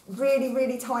cord. Really,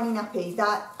 really tiny nappy.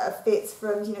 That fits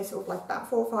from, you know, sort of like about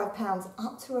 4 or 5 pounds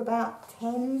up to about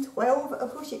 10, 12 a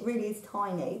push. It really is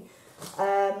tiny.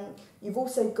 You've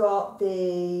also got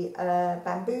the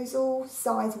bamboozle,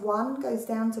 size 1 goes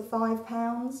down to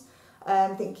 £5.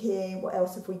 Thinking, what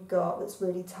else have we got that's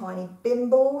really tiny?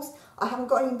 Bimbles. I haven't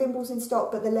got any bimbles in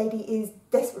stock, but the lady is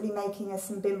desperately making us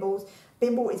some bimbles.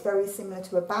 Bimble is very similar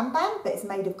to a Bam Bam, but it's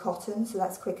made of cotton, so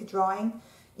that's quicker drying.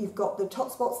 You've got the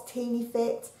Tot Spots Teeny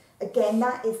Fit. Again,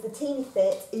 that is the Teeny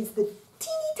Fit, is the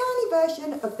teeny tiny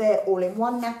version of their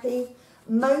all-in-one nappy.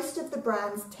 Most of the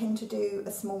brands tend to do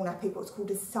a small nappy, what's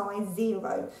called a size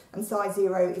 0, and size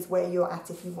 0 is where you're at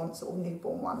if you want sort of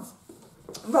newborn ones.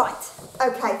 Right,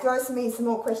 okay, throw me some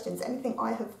more questions. Anything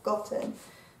I have gotten?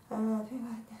 Let me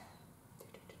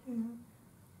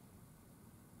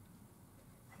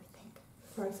think.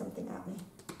 Throw something at me.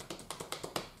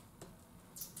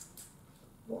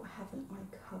 What haven't I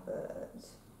covered?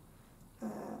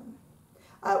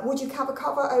 Would you have a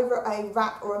cover over a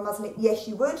wrap or a muslin? Yes,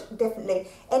 you would, definitely.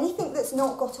 Anything that's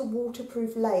not got a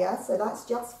waterproof layer, so that's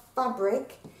just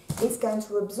fabric, is going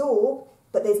to absorb,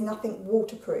 but there's nothing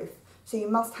waterproof. So you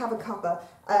must have a cover.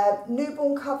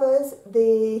 Newborn covers,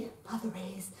 the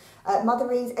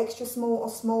Motheries extra small or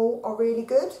small are really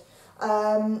good.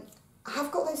 I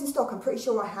have got those in stock, I'm pretty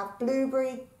sure I have.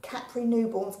 Blueberry, Capri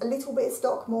newborns, a little bit of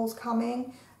stock, more's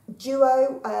coming.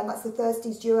 Duo, that's the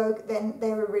Thirsties Duo, then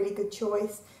they're a really good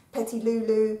choice. Petit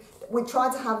Lulu, we try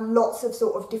to have lots of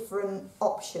sort of different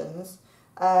options.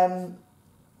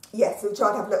 Yes, we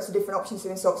try to have lots of different options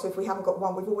in stock, so if we haven't got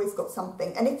one, we've always got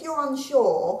something. And if you're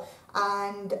unsure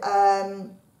and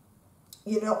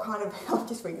you're not kind of, I'll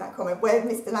just read that comment, where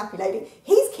Mr. Nappy Lady,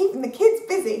 he's keeping the kids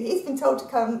busy, he's been told to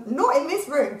come, not in this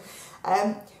room.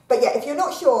 But yeah, if you're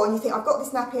not sure and you think, I've got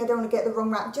this nappy, I don't want to get the wrong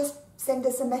wrap, just send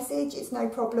us a message, it's no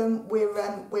problem,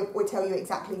 we'll tell you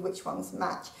exactly which ones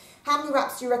match. How many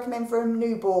wraps do you recommend for a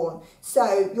newborn?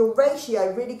 So your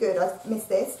ratio, really good, I missed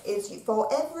this, is for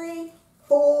every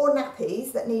 4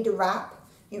 nappies that need a wrap,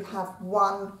 you have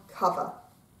 1 cover.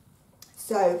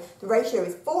 So the ratio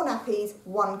is 4 nappies,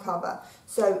 1 cover.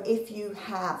 So if you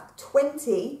have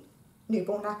 20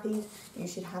 newborn nappies, you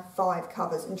should have 5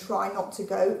 covers, and try not to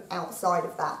go outside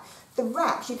of that. The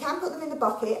wraps, you can put them in the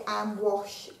bucket and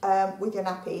wash with your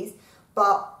nappies,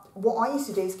 but what I used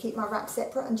to do is keep my wraps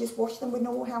separate and just wash them with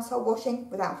normal household washing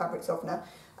without fabric softener.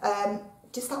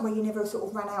 Just that way you never sort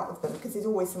of run out of them, because there's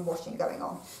always some washing going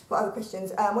on. What other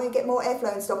questions? When you get more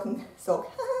airflow in stock,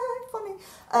 funny.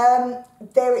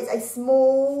 There is a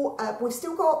small, we've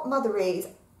still got Motheries,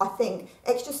 I think,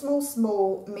 extra small,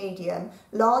 small, medium,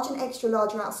 large and extra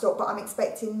large are out of stock, but I'm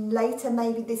expecting later,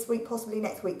 maybe this week, possibly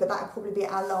next week, but that'll probably be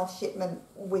our last shipment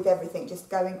with everything just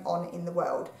going on in the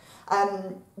world.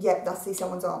 Yeah, I see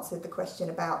someone's answered the question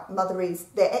about Motheries.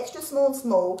 They're extra small and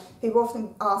small. People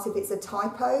often ask if it's a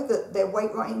typo, that their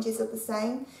weight ranges are the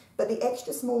same, but the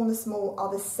extra small and the small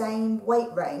are the same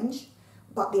weight range,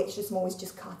 but the extra small is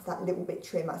just cut that little bit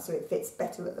trimmer so it fits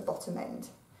better at the bottom end.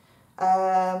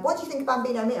 What do you think of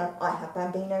Bambino Mio? I have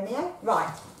Bambino Mio.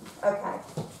 Right, okay.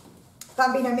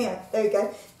 Bambino Mio, there we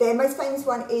go. Their most famous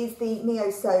one is the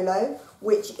Mio Solo,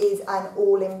 which is an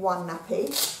all-in-one nappy,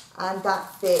 and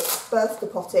that fits birth to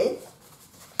potty.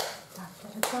 Da,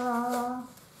 da, da, da.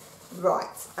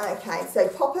 Right, okay, so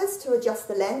poppers to adjust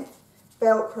the length,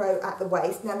 Velcro at the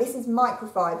waist. Now this is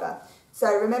microfiber.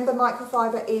 So remember,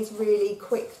 microfiber is really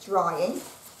quick drying,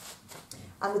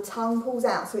 and the tongue pulls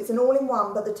out. So it's an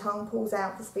all-in-one, but the tongue pulls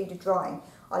out for speed of drying.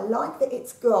 I like that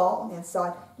it's got, on the other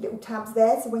side, little tabs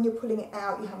there, so when you're pulling it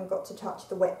out, you haven't got to touch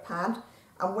the wet pad.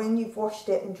 And when you've washed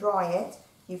it and dry it,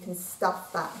 you can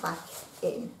stuff that back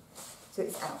in, so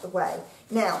it's out the way.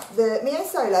 Now, the Mio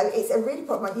Solo, it's a really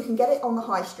popular one. You can get it on the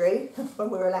high street,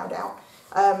 when we're allowed out.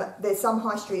 There's some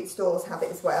high street stores have it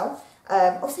as well.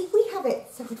 Obviously, we have it,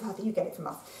 so we'd rather you get it from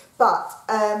us. But,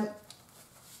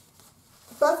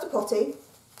 birth to potty,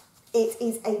 it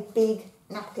is a big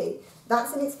nappy.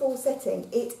 That's in its full setting.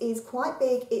 It is quite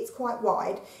big, it's quite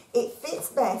wide. It fits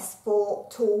best for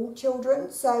tall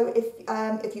children. So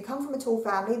if you come from a tall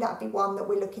family, that'd be one that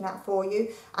we're looking at for you.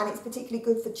 And it's particularly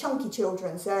good for chunky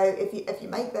children. So if you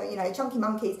make them, you know, chunky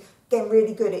monkeys, again,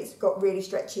 really good. It's got really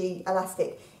stretchy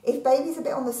elastic. If baby's a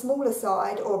bit on the smaller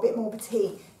side or a bit more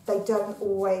petite, they aren't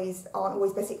always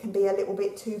best. It can be a little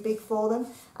bit too big for them,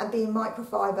 and being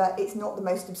microfiber, it's not the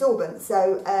most absorbent,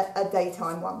 so a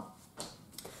daytime one.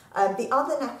 The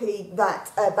other nappy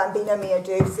that Bambino Mio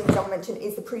do, since I mentioned,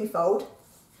 is the pre-fold.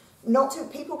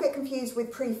 People get confused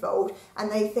with pre-fold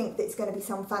and they think that it's going to be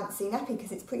some fancy nappy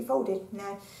because it's pre-folded.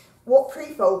 No, what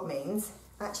pre-fold means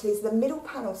actually is the middle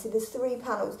panel. See, there's 3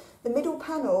 panels. The middle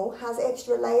panel has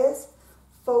extra layers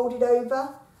folded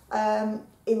over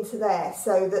into there,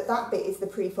 so that bit is the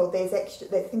pre-fold. There's extra,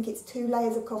 I think it's 2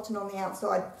 layers of cotton on the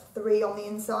outside, 3 on the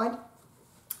inside,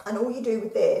 and all you do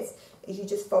with this is you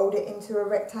just fold it into a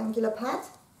rectangular pad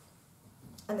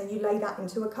and then you lay that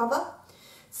into a cover.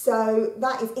 So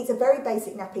it's a very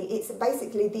basic nappy. It's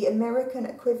basically the American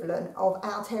equivalent of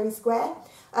our Terry Square.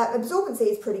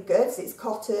 Absorbency is pretty good. So it's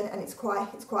cotton and it's quite,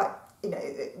 you know,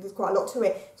 there's quite a lot to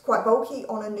it. It's quite bulky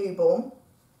on a newborn.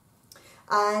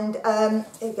 And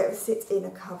it goes, sits in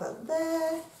a cover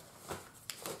there.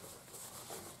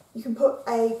 You can put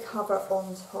a cover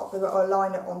on top, or a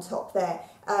liner on top there.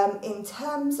 In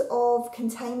terms of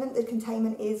containment, the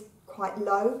containment is quite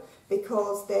low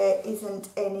because there isn't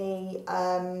any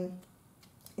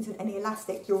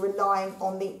elastic. You're relying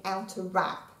on the outer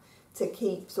wrap to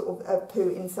keep sort of a poo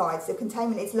inside, so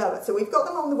containment is lower. So we've got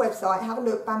them on the website. Have a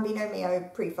look, Bambino Mio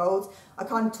pre-folds. I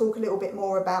kind of talk a little bit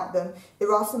more about them.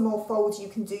 There are some more folds you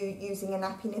can do using a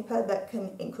nappy nipper that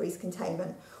can increase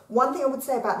containment. One thing I would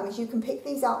say about them is you can pick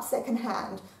these up second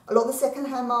hand. A lot of the second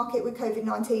hand market with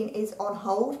COVID-19 is on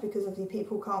hold because obviously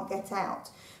people can't get out.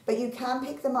 But you can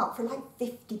pick them up for like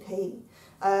 50p.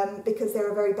 Because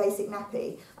they're a very basic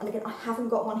nappy. And again, I haven't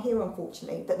got one here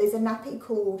unfortunately, but there's a nappy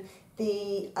called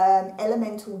the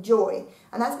Elemental Joy,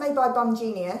 and that's made by Bum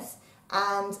Genius,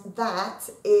 and that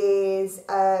is,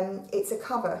 it's a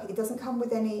cover. It doesn't come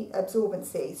with any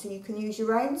absorbency, so you can use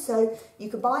your own. So you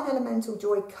could buy an Elemental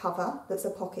Joy cover that's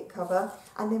a pocket cover,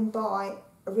 and then buy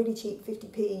a really cheap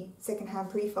 50p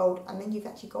second-hand pre-fold, and then you've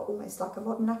actually got almost like a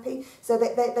modern nappy. So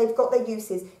they've got their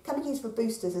uses. Can be used for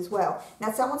boosters as well.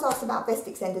 Now, someone's asked about vest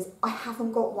extenders. I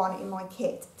haven't got one in my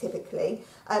kit typically,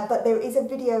 but there is a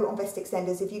video on vest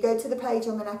extenders. If you go to the page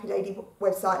on the Nappy Lady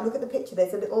website, look at the picture.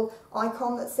 There's a little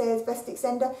icon that says vest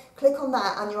extender. Click on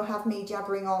that, and you'll have me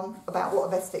jabbering on about what a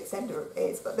vest extender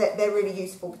is. But they're really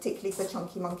useful, particularly for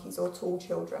chunky monkeys or tall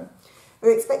children.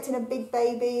 We're expecting a big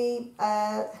baby.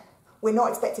 We're not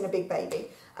expecting a big baby.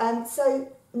 So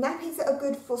nappies that are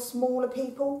good for smaller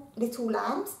people, little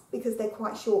lambs, because they're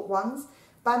quite short ones.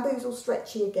 Bamboo's all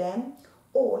stretchy again.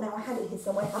 Oh, now I had it here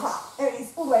somewhere. Aha, there it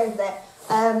is, all the way over there.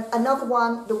 Another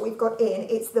one that we've got in,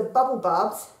 it's the Bubble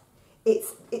Bubs.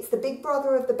 It's the big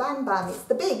brother of the Bam Bam. It's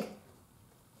the big.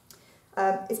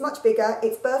 It's much bigger.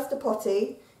 It's birth to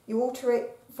potty. You alter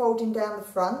it folding down the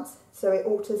front, so it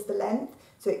alters the length.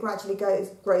 So it gradually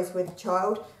grows with the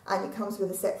child, and it comes with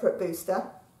a separate booster.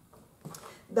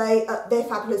 They're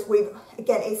fabulous.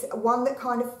 Again, it's one that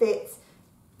kind of fits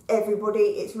everybody.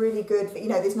 It's really good. You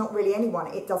know, there's not really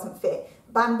anyone it doesn't fit.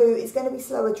 Bamboo is going to be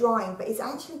slower drying, but it's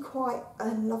actually quite a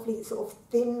lovely sort of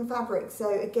thin fabric.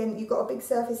 So again, you've got a big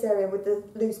surface area with the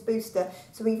loose booster,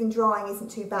 so even drying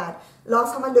isn't too bad.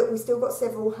 Last time I looked, we've still got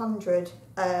several hundred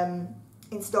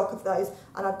in stock of those,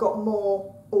 and I've got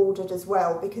more ordered as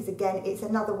well, because again, it's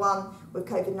another one with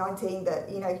COVID-19 that,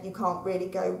 you know, you can't really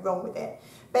go wrong with it.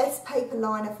 Best paper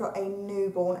liner for a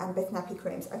newborn and best nappy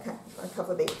creams. Okay, I'm going to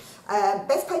cover these.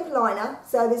 Best paper liner,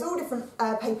 so there's all different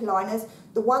paper liners.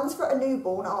 The ones for a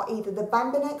newborn are either the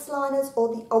Bambinex liners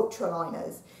or the Ultra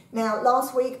liners. Now,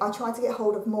 last week I tried to get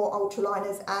hold of more Ultra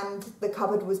liners and the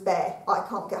cupboard was bare. I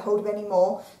can't get hold of any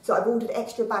more, so I've ordered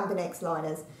extra Bambinex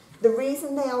liners. The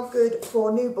reason they are good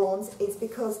for newborns is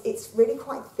because it's really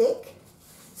quite thick,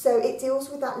 so it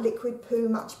deals with that liquid poo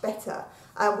much better.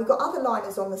 We've got other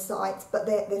liners on the site, but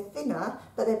they're thinner,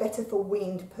 but they're better for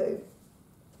weaned poo.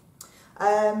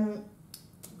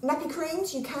 Nappy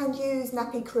creams, you can use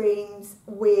nappy creams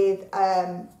with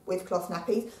cloth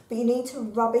nappies, but you need to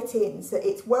rub it in, so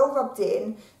it's well rubbed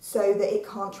in so that it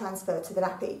can't transfer to the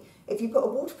nappy. If you put a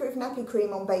waterproof nappy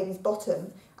cream on baby's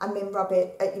bottom and then rub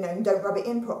it, and don't rub it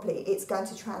in properly, it's going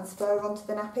to transfer onto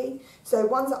the nappy. So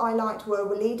ones that I liked were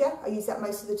Weleda. I use that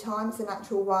most of the time, it's a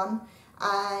natural one.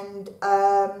 And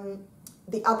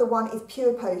the other one is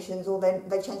Pure Potions, or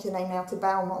they changed the name now to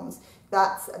Balmons.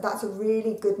 That's a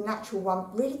really good natural one,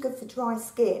 really good for dry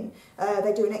skin.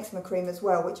 They do an eczema cream as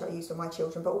well, which I use on my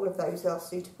children, but all of those are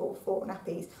suitable for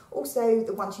nappies. Also,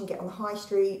 the ones you can get on the high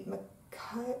street,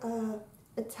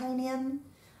 Etanium,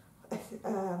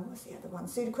 what's the other one?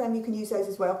 Sudocrem, you can use those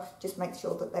as well. Just make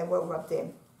sure that they're well rubbed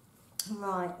in.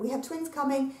 Right, we have twins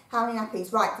coming. How many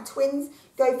nappies? Right, for twins,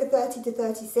 go for 30 to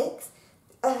 36.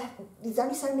 There's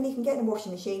only so many you can get in a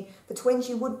washing machine. For twins,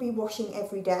 you would be washing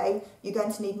every day. You're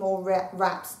going to need more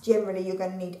wraps. Generally, you're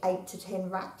going to need 8 to 10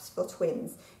 wraps for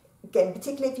twins. Again,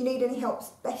 particularly if you need any help,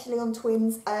 especially on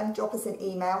twins, drop us an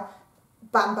email.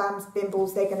 Bam Bams,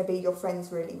 Bimbles, they're going to be your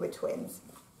friends really with twins.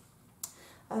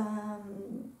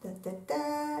 With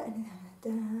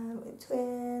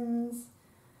twins.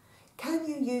 Can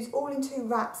you use all-in-two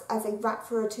wraps as a wrap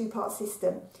for a two-part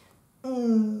system?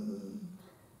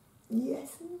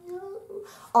 Yes, no.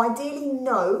 Ideally,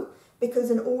 no, because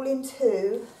an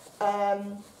all-in-two,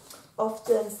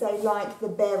 often say like the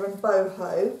bear and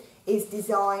boho, is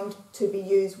designed to be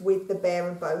used with the bear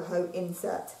and boho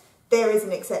insert. there is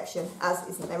an exception, as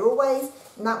isn't there always,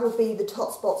 and that will be the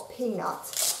Tot Spots Peanut.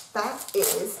 That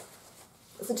is,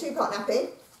 it's a 2-part nappy,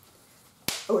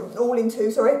 or all in two,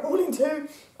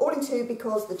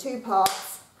 because the 2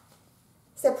 parts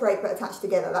separate but attach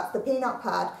together. That's the peanut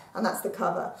pad and that's the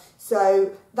cover.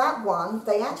 So that one,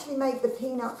 they actually make the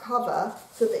peanut cover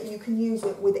so that you can use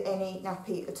it with any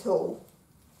nappy at all.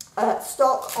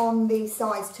 Stock on the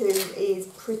size 2 is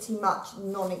pretty much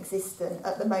non-existent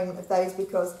at the moment of those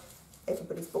because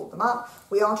everybody's bought them up.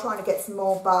 We are trying to get some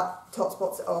more, but Tot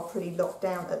Spots are pretty locked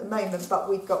down at the moment, but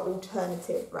we've got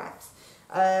alternative wraps.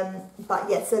 But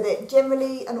yeah, so that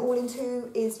generally an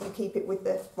all-in-2 is you keep it with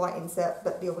the white insert,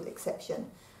 but the odd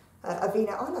exception.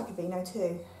 Aveeno, I like Aveeno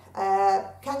too.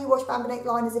 Can you wash bamboo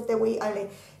liners if they're wet only?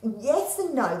 Yes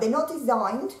and no. They're not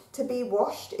designed to be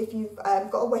washed if you've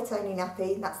got a wet only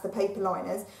nappy, and that's the paper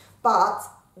liners, but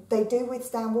they do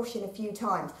withstand washing a few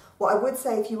times. What I would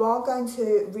say, if you are going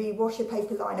to re-wash a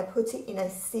paper liner, put it in a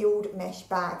sealed mesh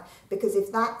bag, because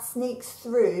if that sneaks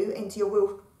through into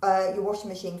your washing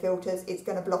machine filters, it's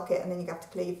going to block it and then you have to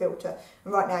clear your filter.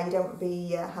 And right now you don't want to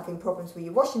be having problems with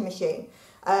your washing machine.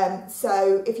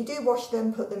 So if you do wash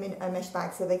them, put them in a mesh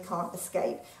bag so they can't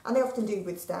escape. And they often do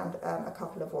withstand a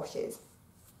couple of washes.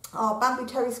 Are bamboo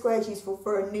terry squares useful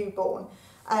for a newborn?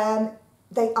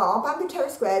 They are. Bamboo terry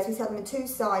squares, we sell them in 2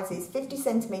 sizes, 50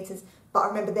 centimetres, but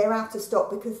remember they're out of stock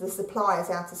because the supplier's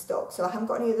out of stock. So I haven't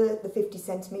got any of the 50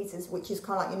 centimetres, which is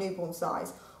kind of like your newborn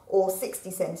size, or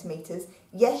 60 centimetres.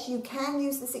 Yes, you can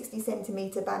use the 60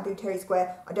 centimetre bamboo terry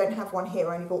square. I don't have one here,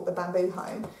 I only bought the bamboo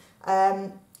home.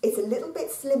 It's a little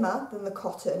bit slimmer than the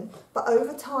cotton, but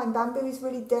over time, bamboo is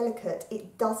really delicate.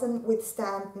 It doesn't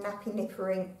withstand nappy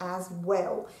nippering as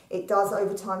well. It does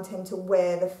over time tend to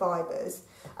wear the fibres.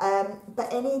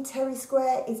 But any terry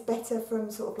square is better from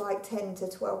sort of like 10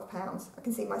 to 12 pounds. I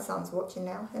can see my son's watching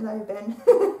now. Hello, Ben.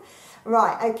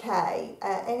 Right, okay.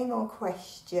 Any more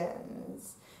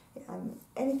questions?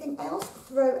 Anything else?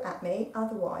 Throw at me,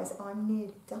 otherwise I'm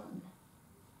nearly done.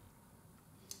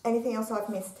 Anything else I've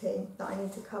missed, team, that I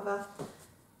need to cover?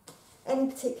 Any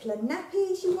particular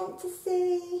nappies you want to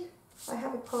see? I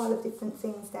have a pile of different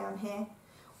things down here.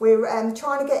 We're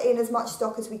trying to get in as much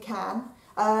stock as we can.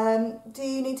 Do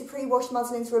you need to pre-wash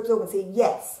muslins for absorbency?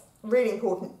 Yes, really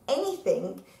important.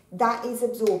 Anything that is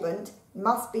absorbent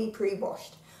must be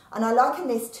pre-washed. And I liken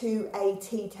this to a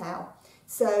tea towel.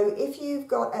 So if you've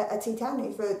got a tea towel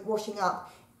need for washing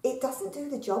up, it doesn't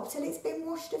do the job till it's been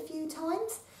washed a few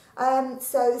times.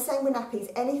 So the same with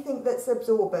nappies. Anything that's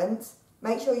absorbent,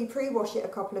 make sure you pre-wash it a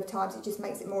couple of times. It just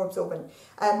makes it more absorbent.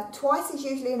 Twice is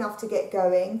usually enough to get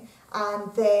going,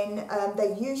 and then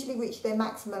they usually reach their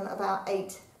maximum about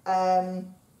 8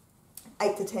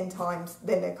 to 10 times.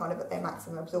 Then they're kind of at their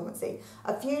maximum absorbency.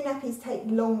 A few nappies take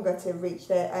longer to reach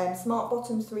their Smart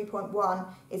Bottoms 3.1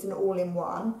 is an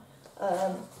all-in-one,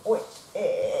 which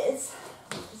is,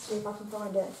 let's see if I can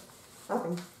find it. I've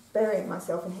been burying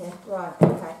myself in here. Right,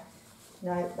 okay.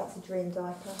 No, that's a dream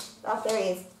diaper. Oh, there he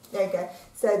is. There you go.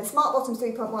 So the Smart Bottoms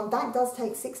 3.1, that does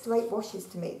take 6 to 8 washes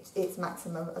to meet its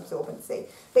maximum absorbency.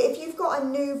 But if you've got a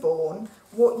newborn,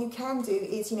 what you can do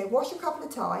is, wash a couple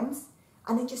of times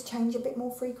and then just change a bit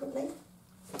more frequently.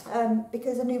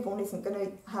 Because a newborn isn't going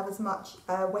to have as much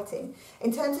wetting.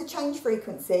 In terms of change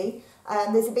frequency,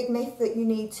 there's a big myth that you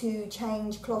need to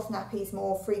change cloth nappies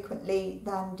more frequently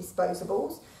than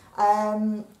disposables.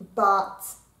 But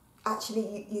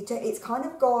actually it's kind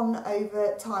of gone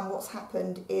over time. What's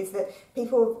happened is that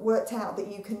people have worked out that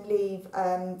you can leave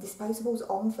disposables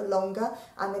on for longer,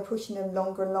 and they're pushing them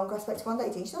longer and longer. I spoke to one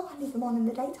lady, she said, I leave them on in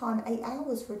the daytime 8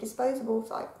 hours for a disposable.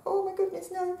 It's like, oh my goodness,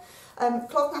 no.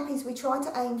 Cloth nappies, we try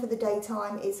to aim for the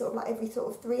daytime. It's sort of like every sort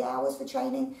of 3 hours for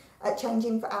changing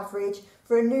for average.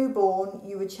 For a newborn,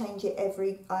 you would change it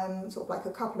every sort of like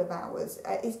a couple of hours.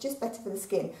 It's just better for the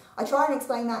skin. I try and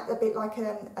explain that a bit like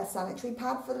a sanitary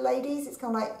pad for the ladies. It's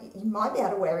kind of like, you might be able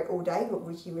to wear it all day, but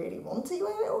would you really want to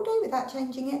wear it all day without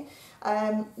changing it?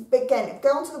 But again,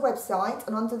 go onto the website,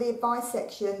 and under the advice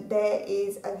section, there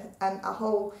is a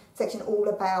whole section all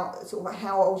about sort of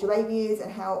how old your baby is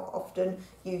and how often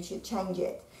you should change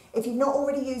it. If you've not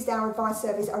already used our advice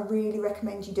service, I really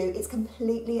recommend you do. It's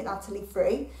completely and utterly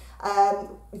free.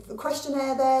 The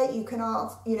questionnaire there, you can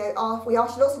ask, we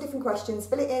ask you lots of different questions,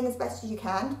 fill it in as best as you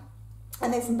can.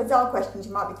 And there's some bizarre questions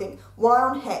you might be thinking, why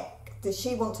on heck does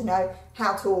she want to know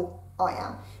how tall I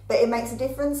am? But it makes a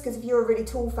difference, because if you're a really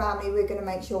tall family, we're going to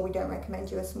make sure we don't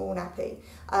recommend you a small nappy.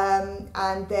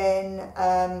 And then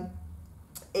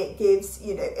it gives,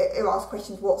 it asks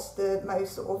questions, what's the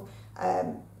most sort of,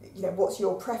 what's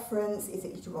your preference? Is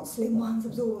it you want slim ones,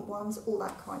 absorbent ones, all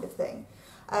that kind of thing.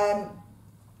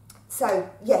 So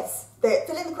yes,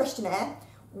 fill in the questionnaire.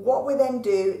 What we then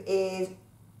do is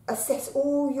assess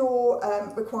all your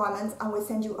requirements, and we'll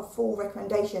send you a full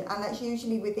recommendation, and that's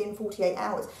usually within 48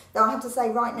 hours. Though I have to say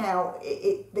right now,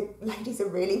 the ladies are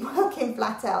really working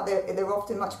flat out. They're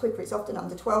often much quicker. It's often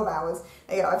under 12 hours.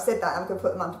 I've said that, I'm going to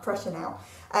put them under pressure now.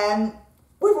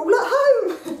 We're all at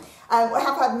home. I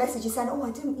have had messages saying, oh,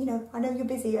 I know you're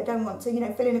busy, I don't want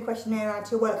to, fill in a questionnaire, add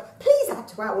to your work. Please add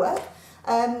to our work.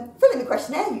 Fill in the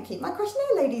questionnaire, you keep my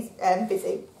questionnaire ladies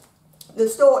busy. The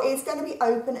store is going to be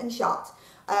open and shut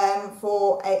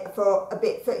for a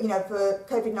bit, for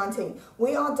COVID-19.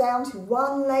 We are down to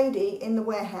one lady in the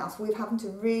warehouse. We're having to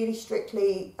really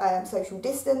strictly social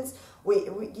distance. We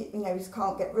just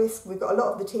can't get risk. We've got a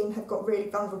lot of the team have got really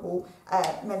vulnerable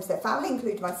members of their family,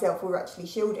 including myself. We're actually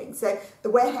shielding. So the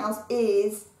warehouse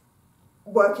is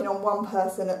working on one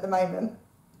person at the moment.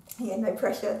 Yeah, no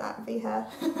pressure, that would be her.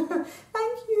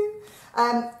 Thank you.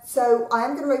 So I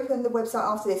am going to open the website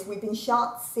after this. We've been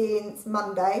shut since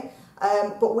Monday,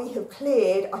 but we have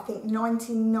cleared, I think,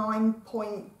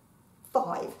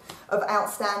 99.5 of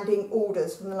outstanding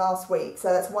orders from the last week.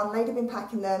 So that's one lady been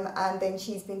packing them, and then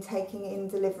she's been taking in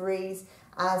deliveries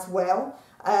as well.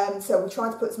 So we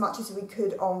tried to put as much as we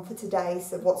could on for today,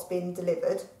 so what's been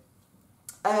delivered.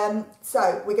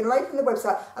 So we're going to open the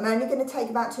website. I'm only going to take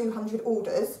about 200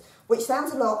 orders, which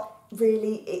sounds a lot.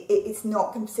 Really, it's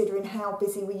not, considering how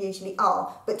busy we usually are.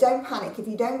 But don't panic. If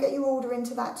you don't get your order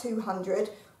into that 200,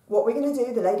 what we're going to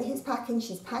do, the lady who's packing,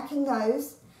 she's packing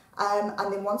those.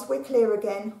 And then once we're clear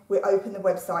again, we open the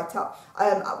website up.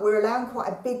 We're allowing quite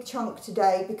a big chunk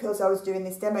today because I was doing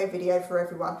this demo video for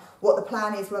everyone. What the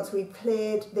plan is, once we've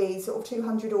cleared these sort of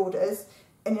 200 orders,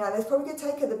 and that's probably going to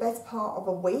take her the best part of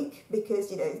a week,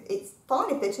 because it's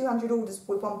fine if they're 200 orders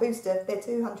with one booster. If they're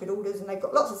 200 orders and they've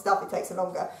got lots of stuff, it takes her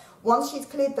longer. Once she's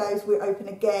cleared those, we're open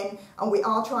again, and we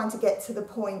are trying to get to the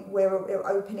point where we're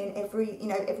opening every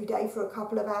day for a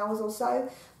couple of hours or so.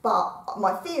 But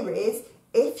my fear is,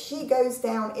 if she goes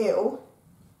down ill,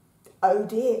 oh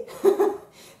dear,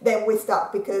 then we're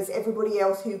stuck, because everybody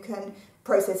else who can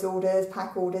process orders,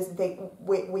 pack orders,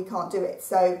 we can't do it.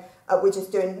 So we're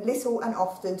just doing little and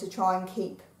often to try and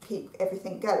keep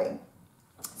everything going.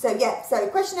 So yeah, so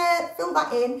questionnaire, fill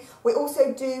that in. We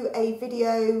also do a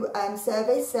video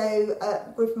service. So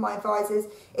with my advisors,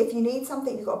 if you need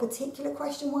something, you've got a particular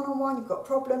question one-on-one, you've got a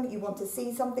problem, you want to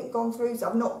see something gone through. So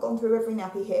I've not gone through every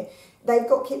nappy here. They've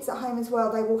got kits at home as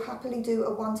well. They will happily do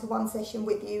a one-to-one session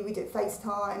with you. We do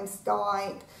FaceTime,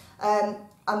 Skype,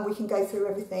 and we can go through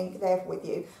everything there with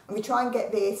you. And we try and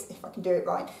get this, if I can do it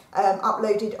right,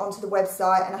 uploaded onto the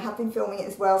website, and I have been filming it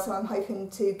as well, so I'm hoping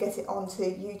to get it onto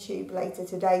YouTube later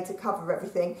today to cover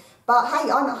everything. But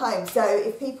hey, I'm at home, so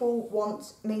if people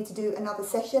want me to do another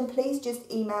session, please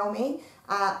just email me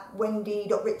at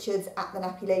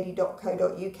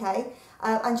wendy.richards@thenappylady.co.uk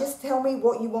and just tell me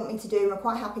what you want me to do. And I'm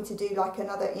quite happy to do like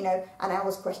another, an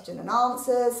hour's question and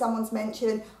answer someone's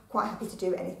mentioned. Quite happy to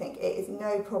do anything. It is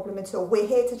no problem at all. We're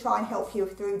here to try and help you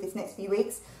through this next few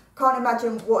weeks. Can't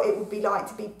imagine what it would be like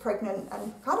to be pregnant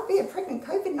and kind of be a pregnant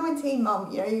COVID-19 mum,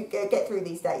 get through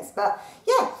these days. But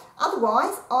yeah,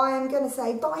 otherwise, I'm going to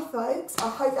say bye, folks. I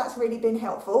hope that's really been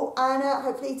helpful, and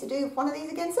hopefully to do one of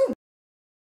these again soon.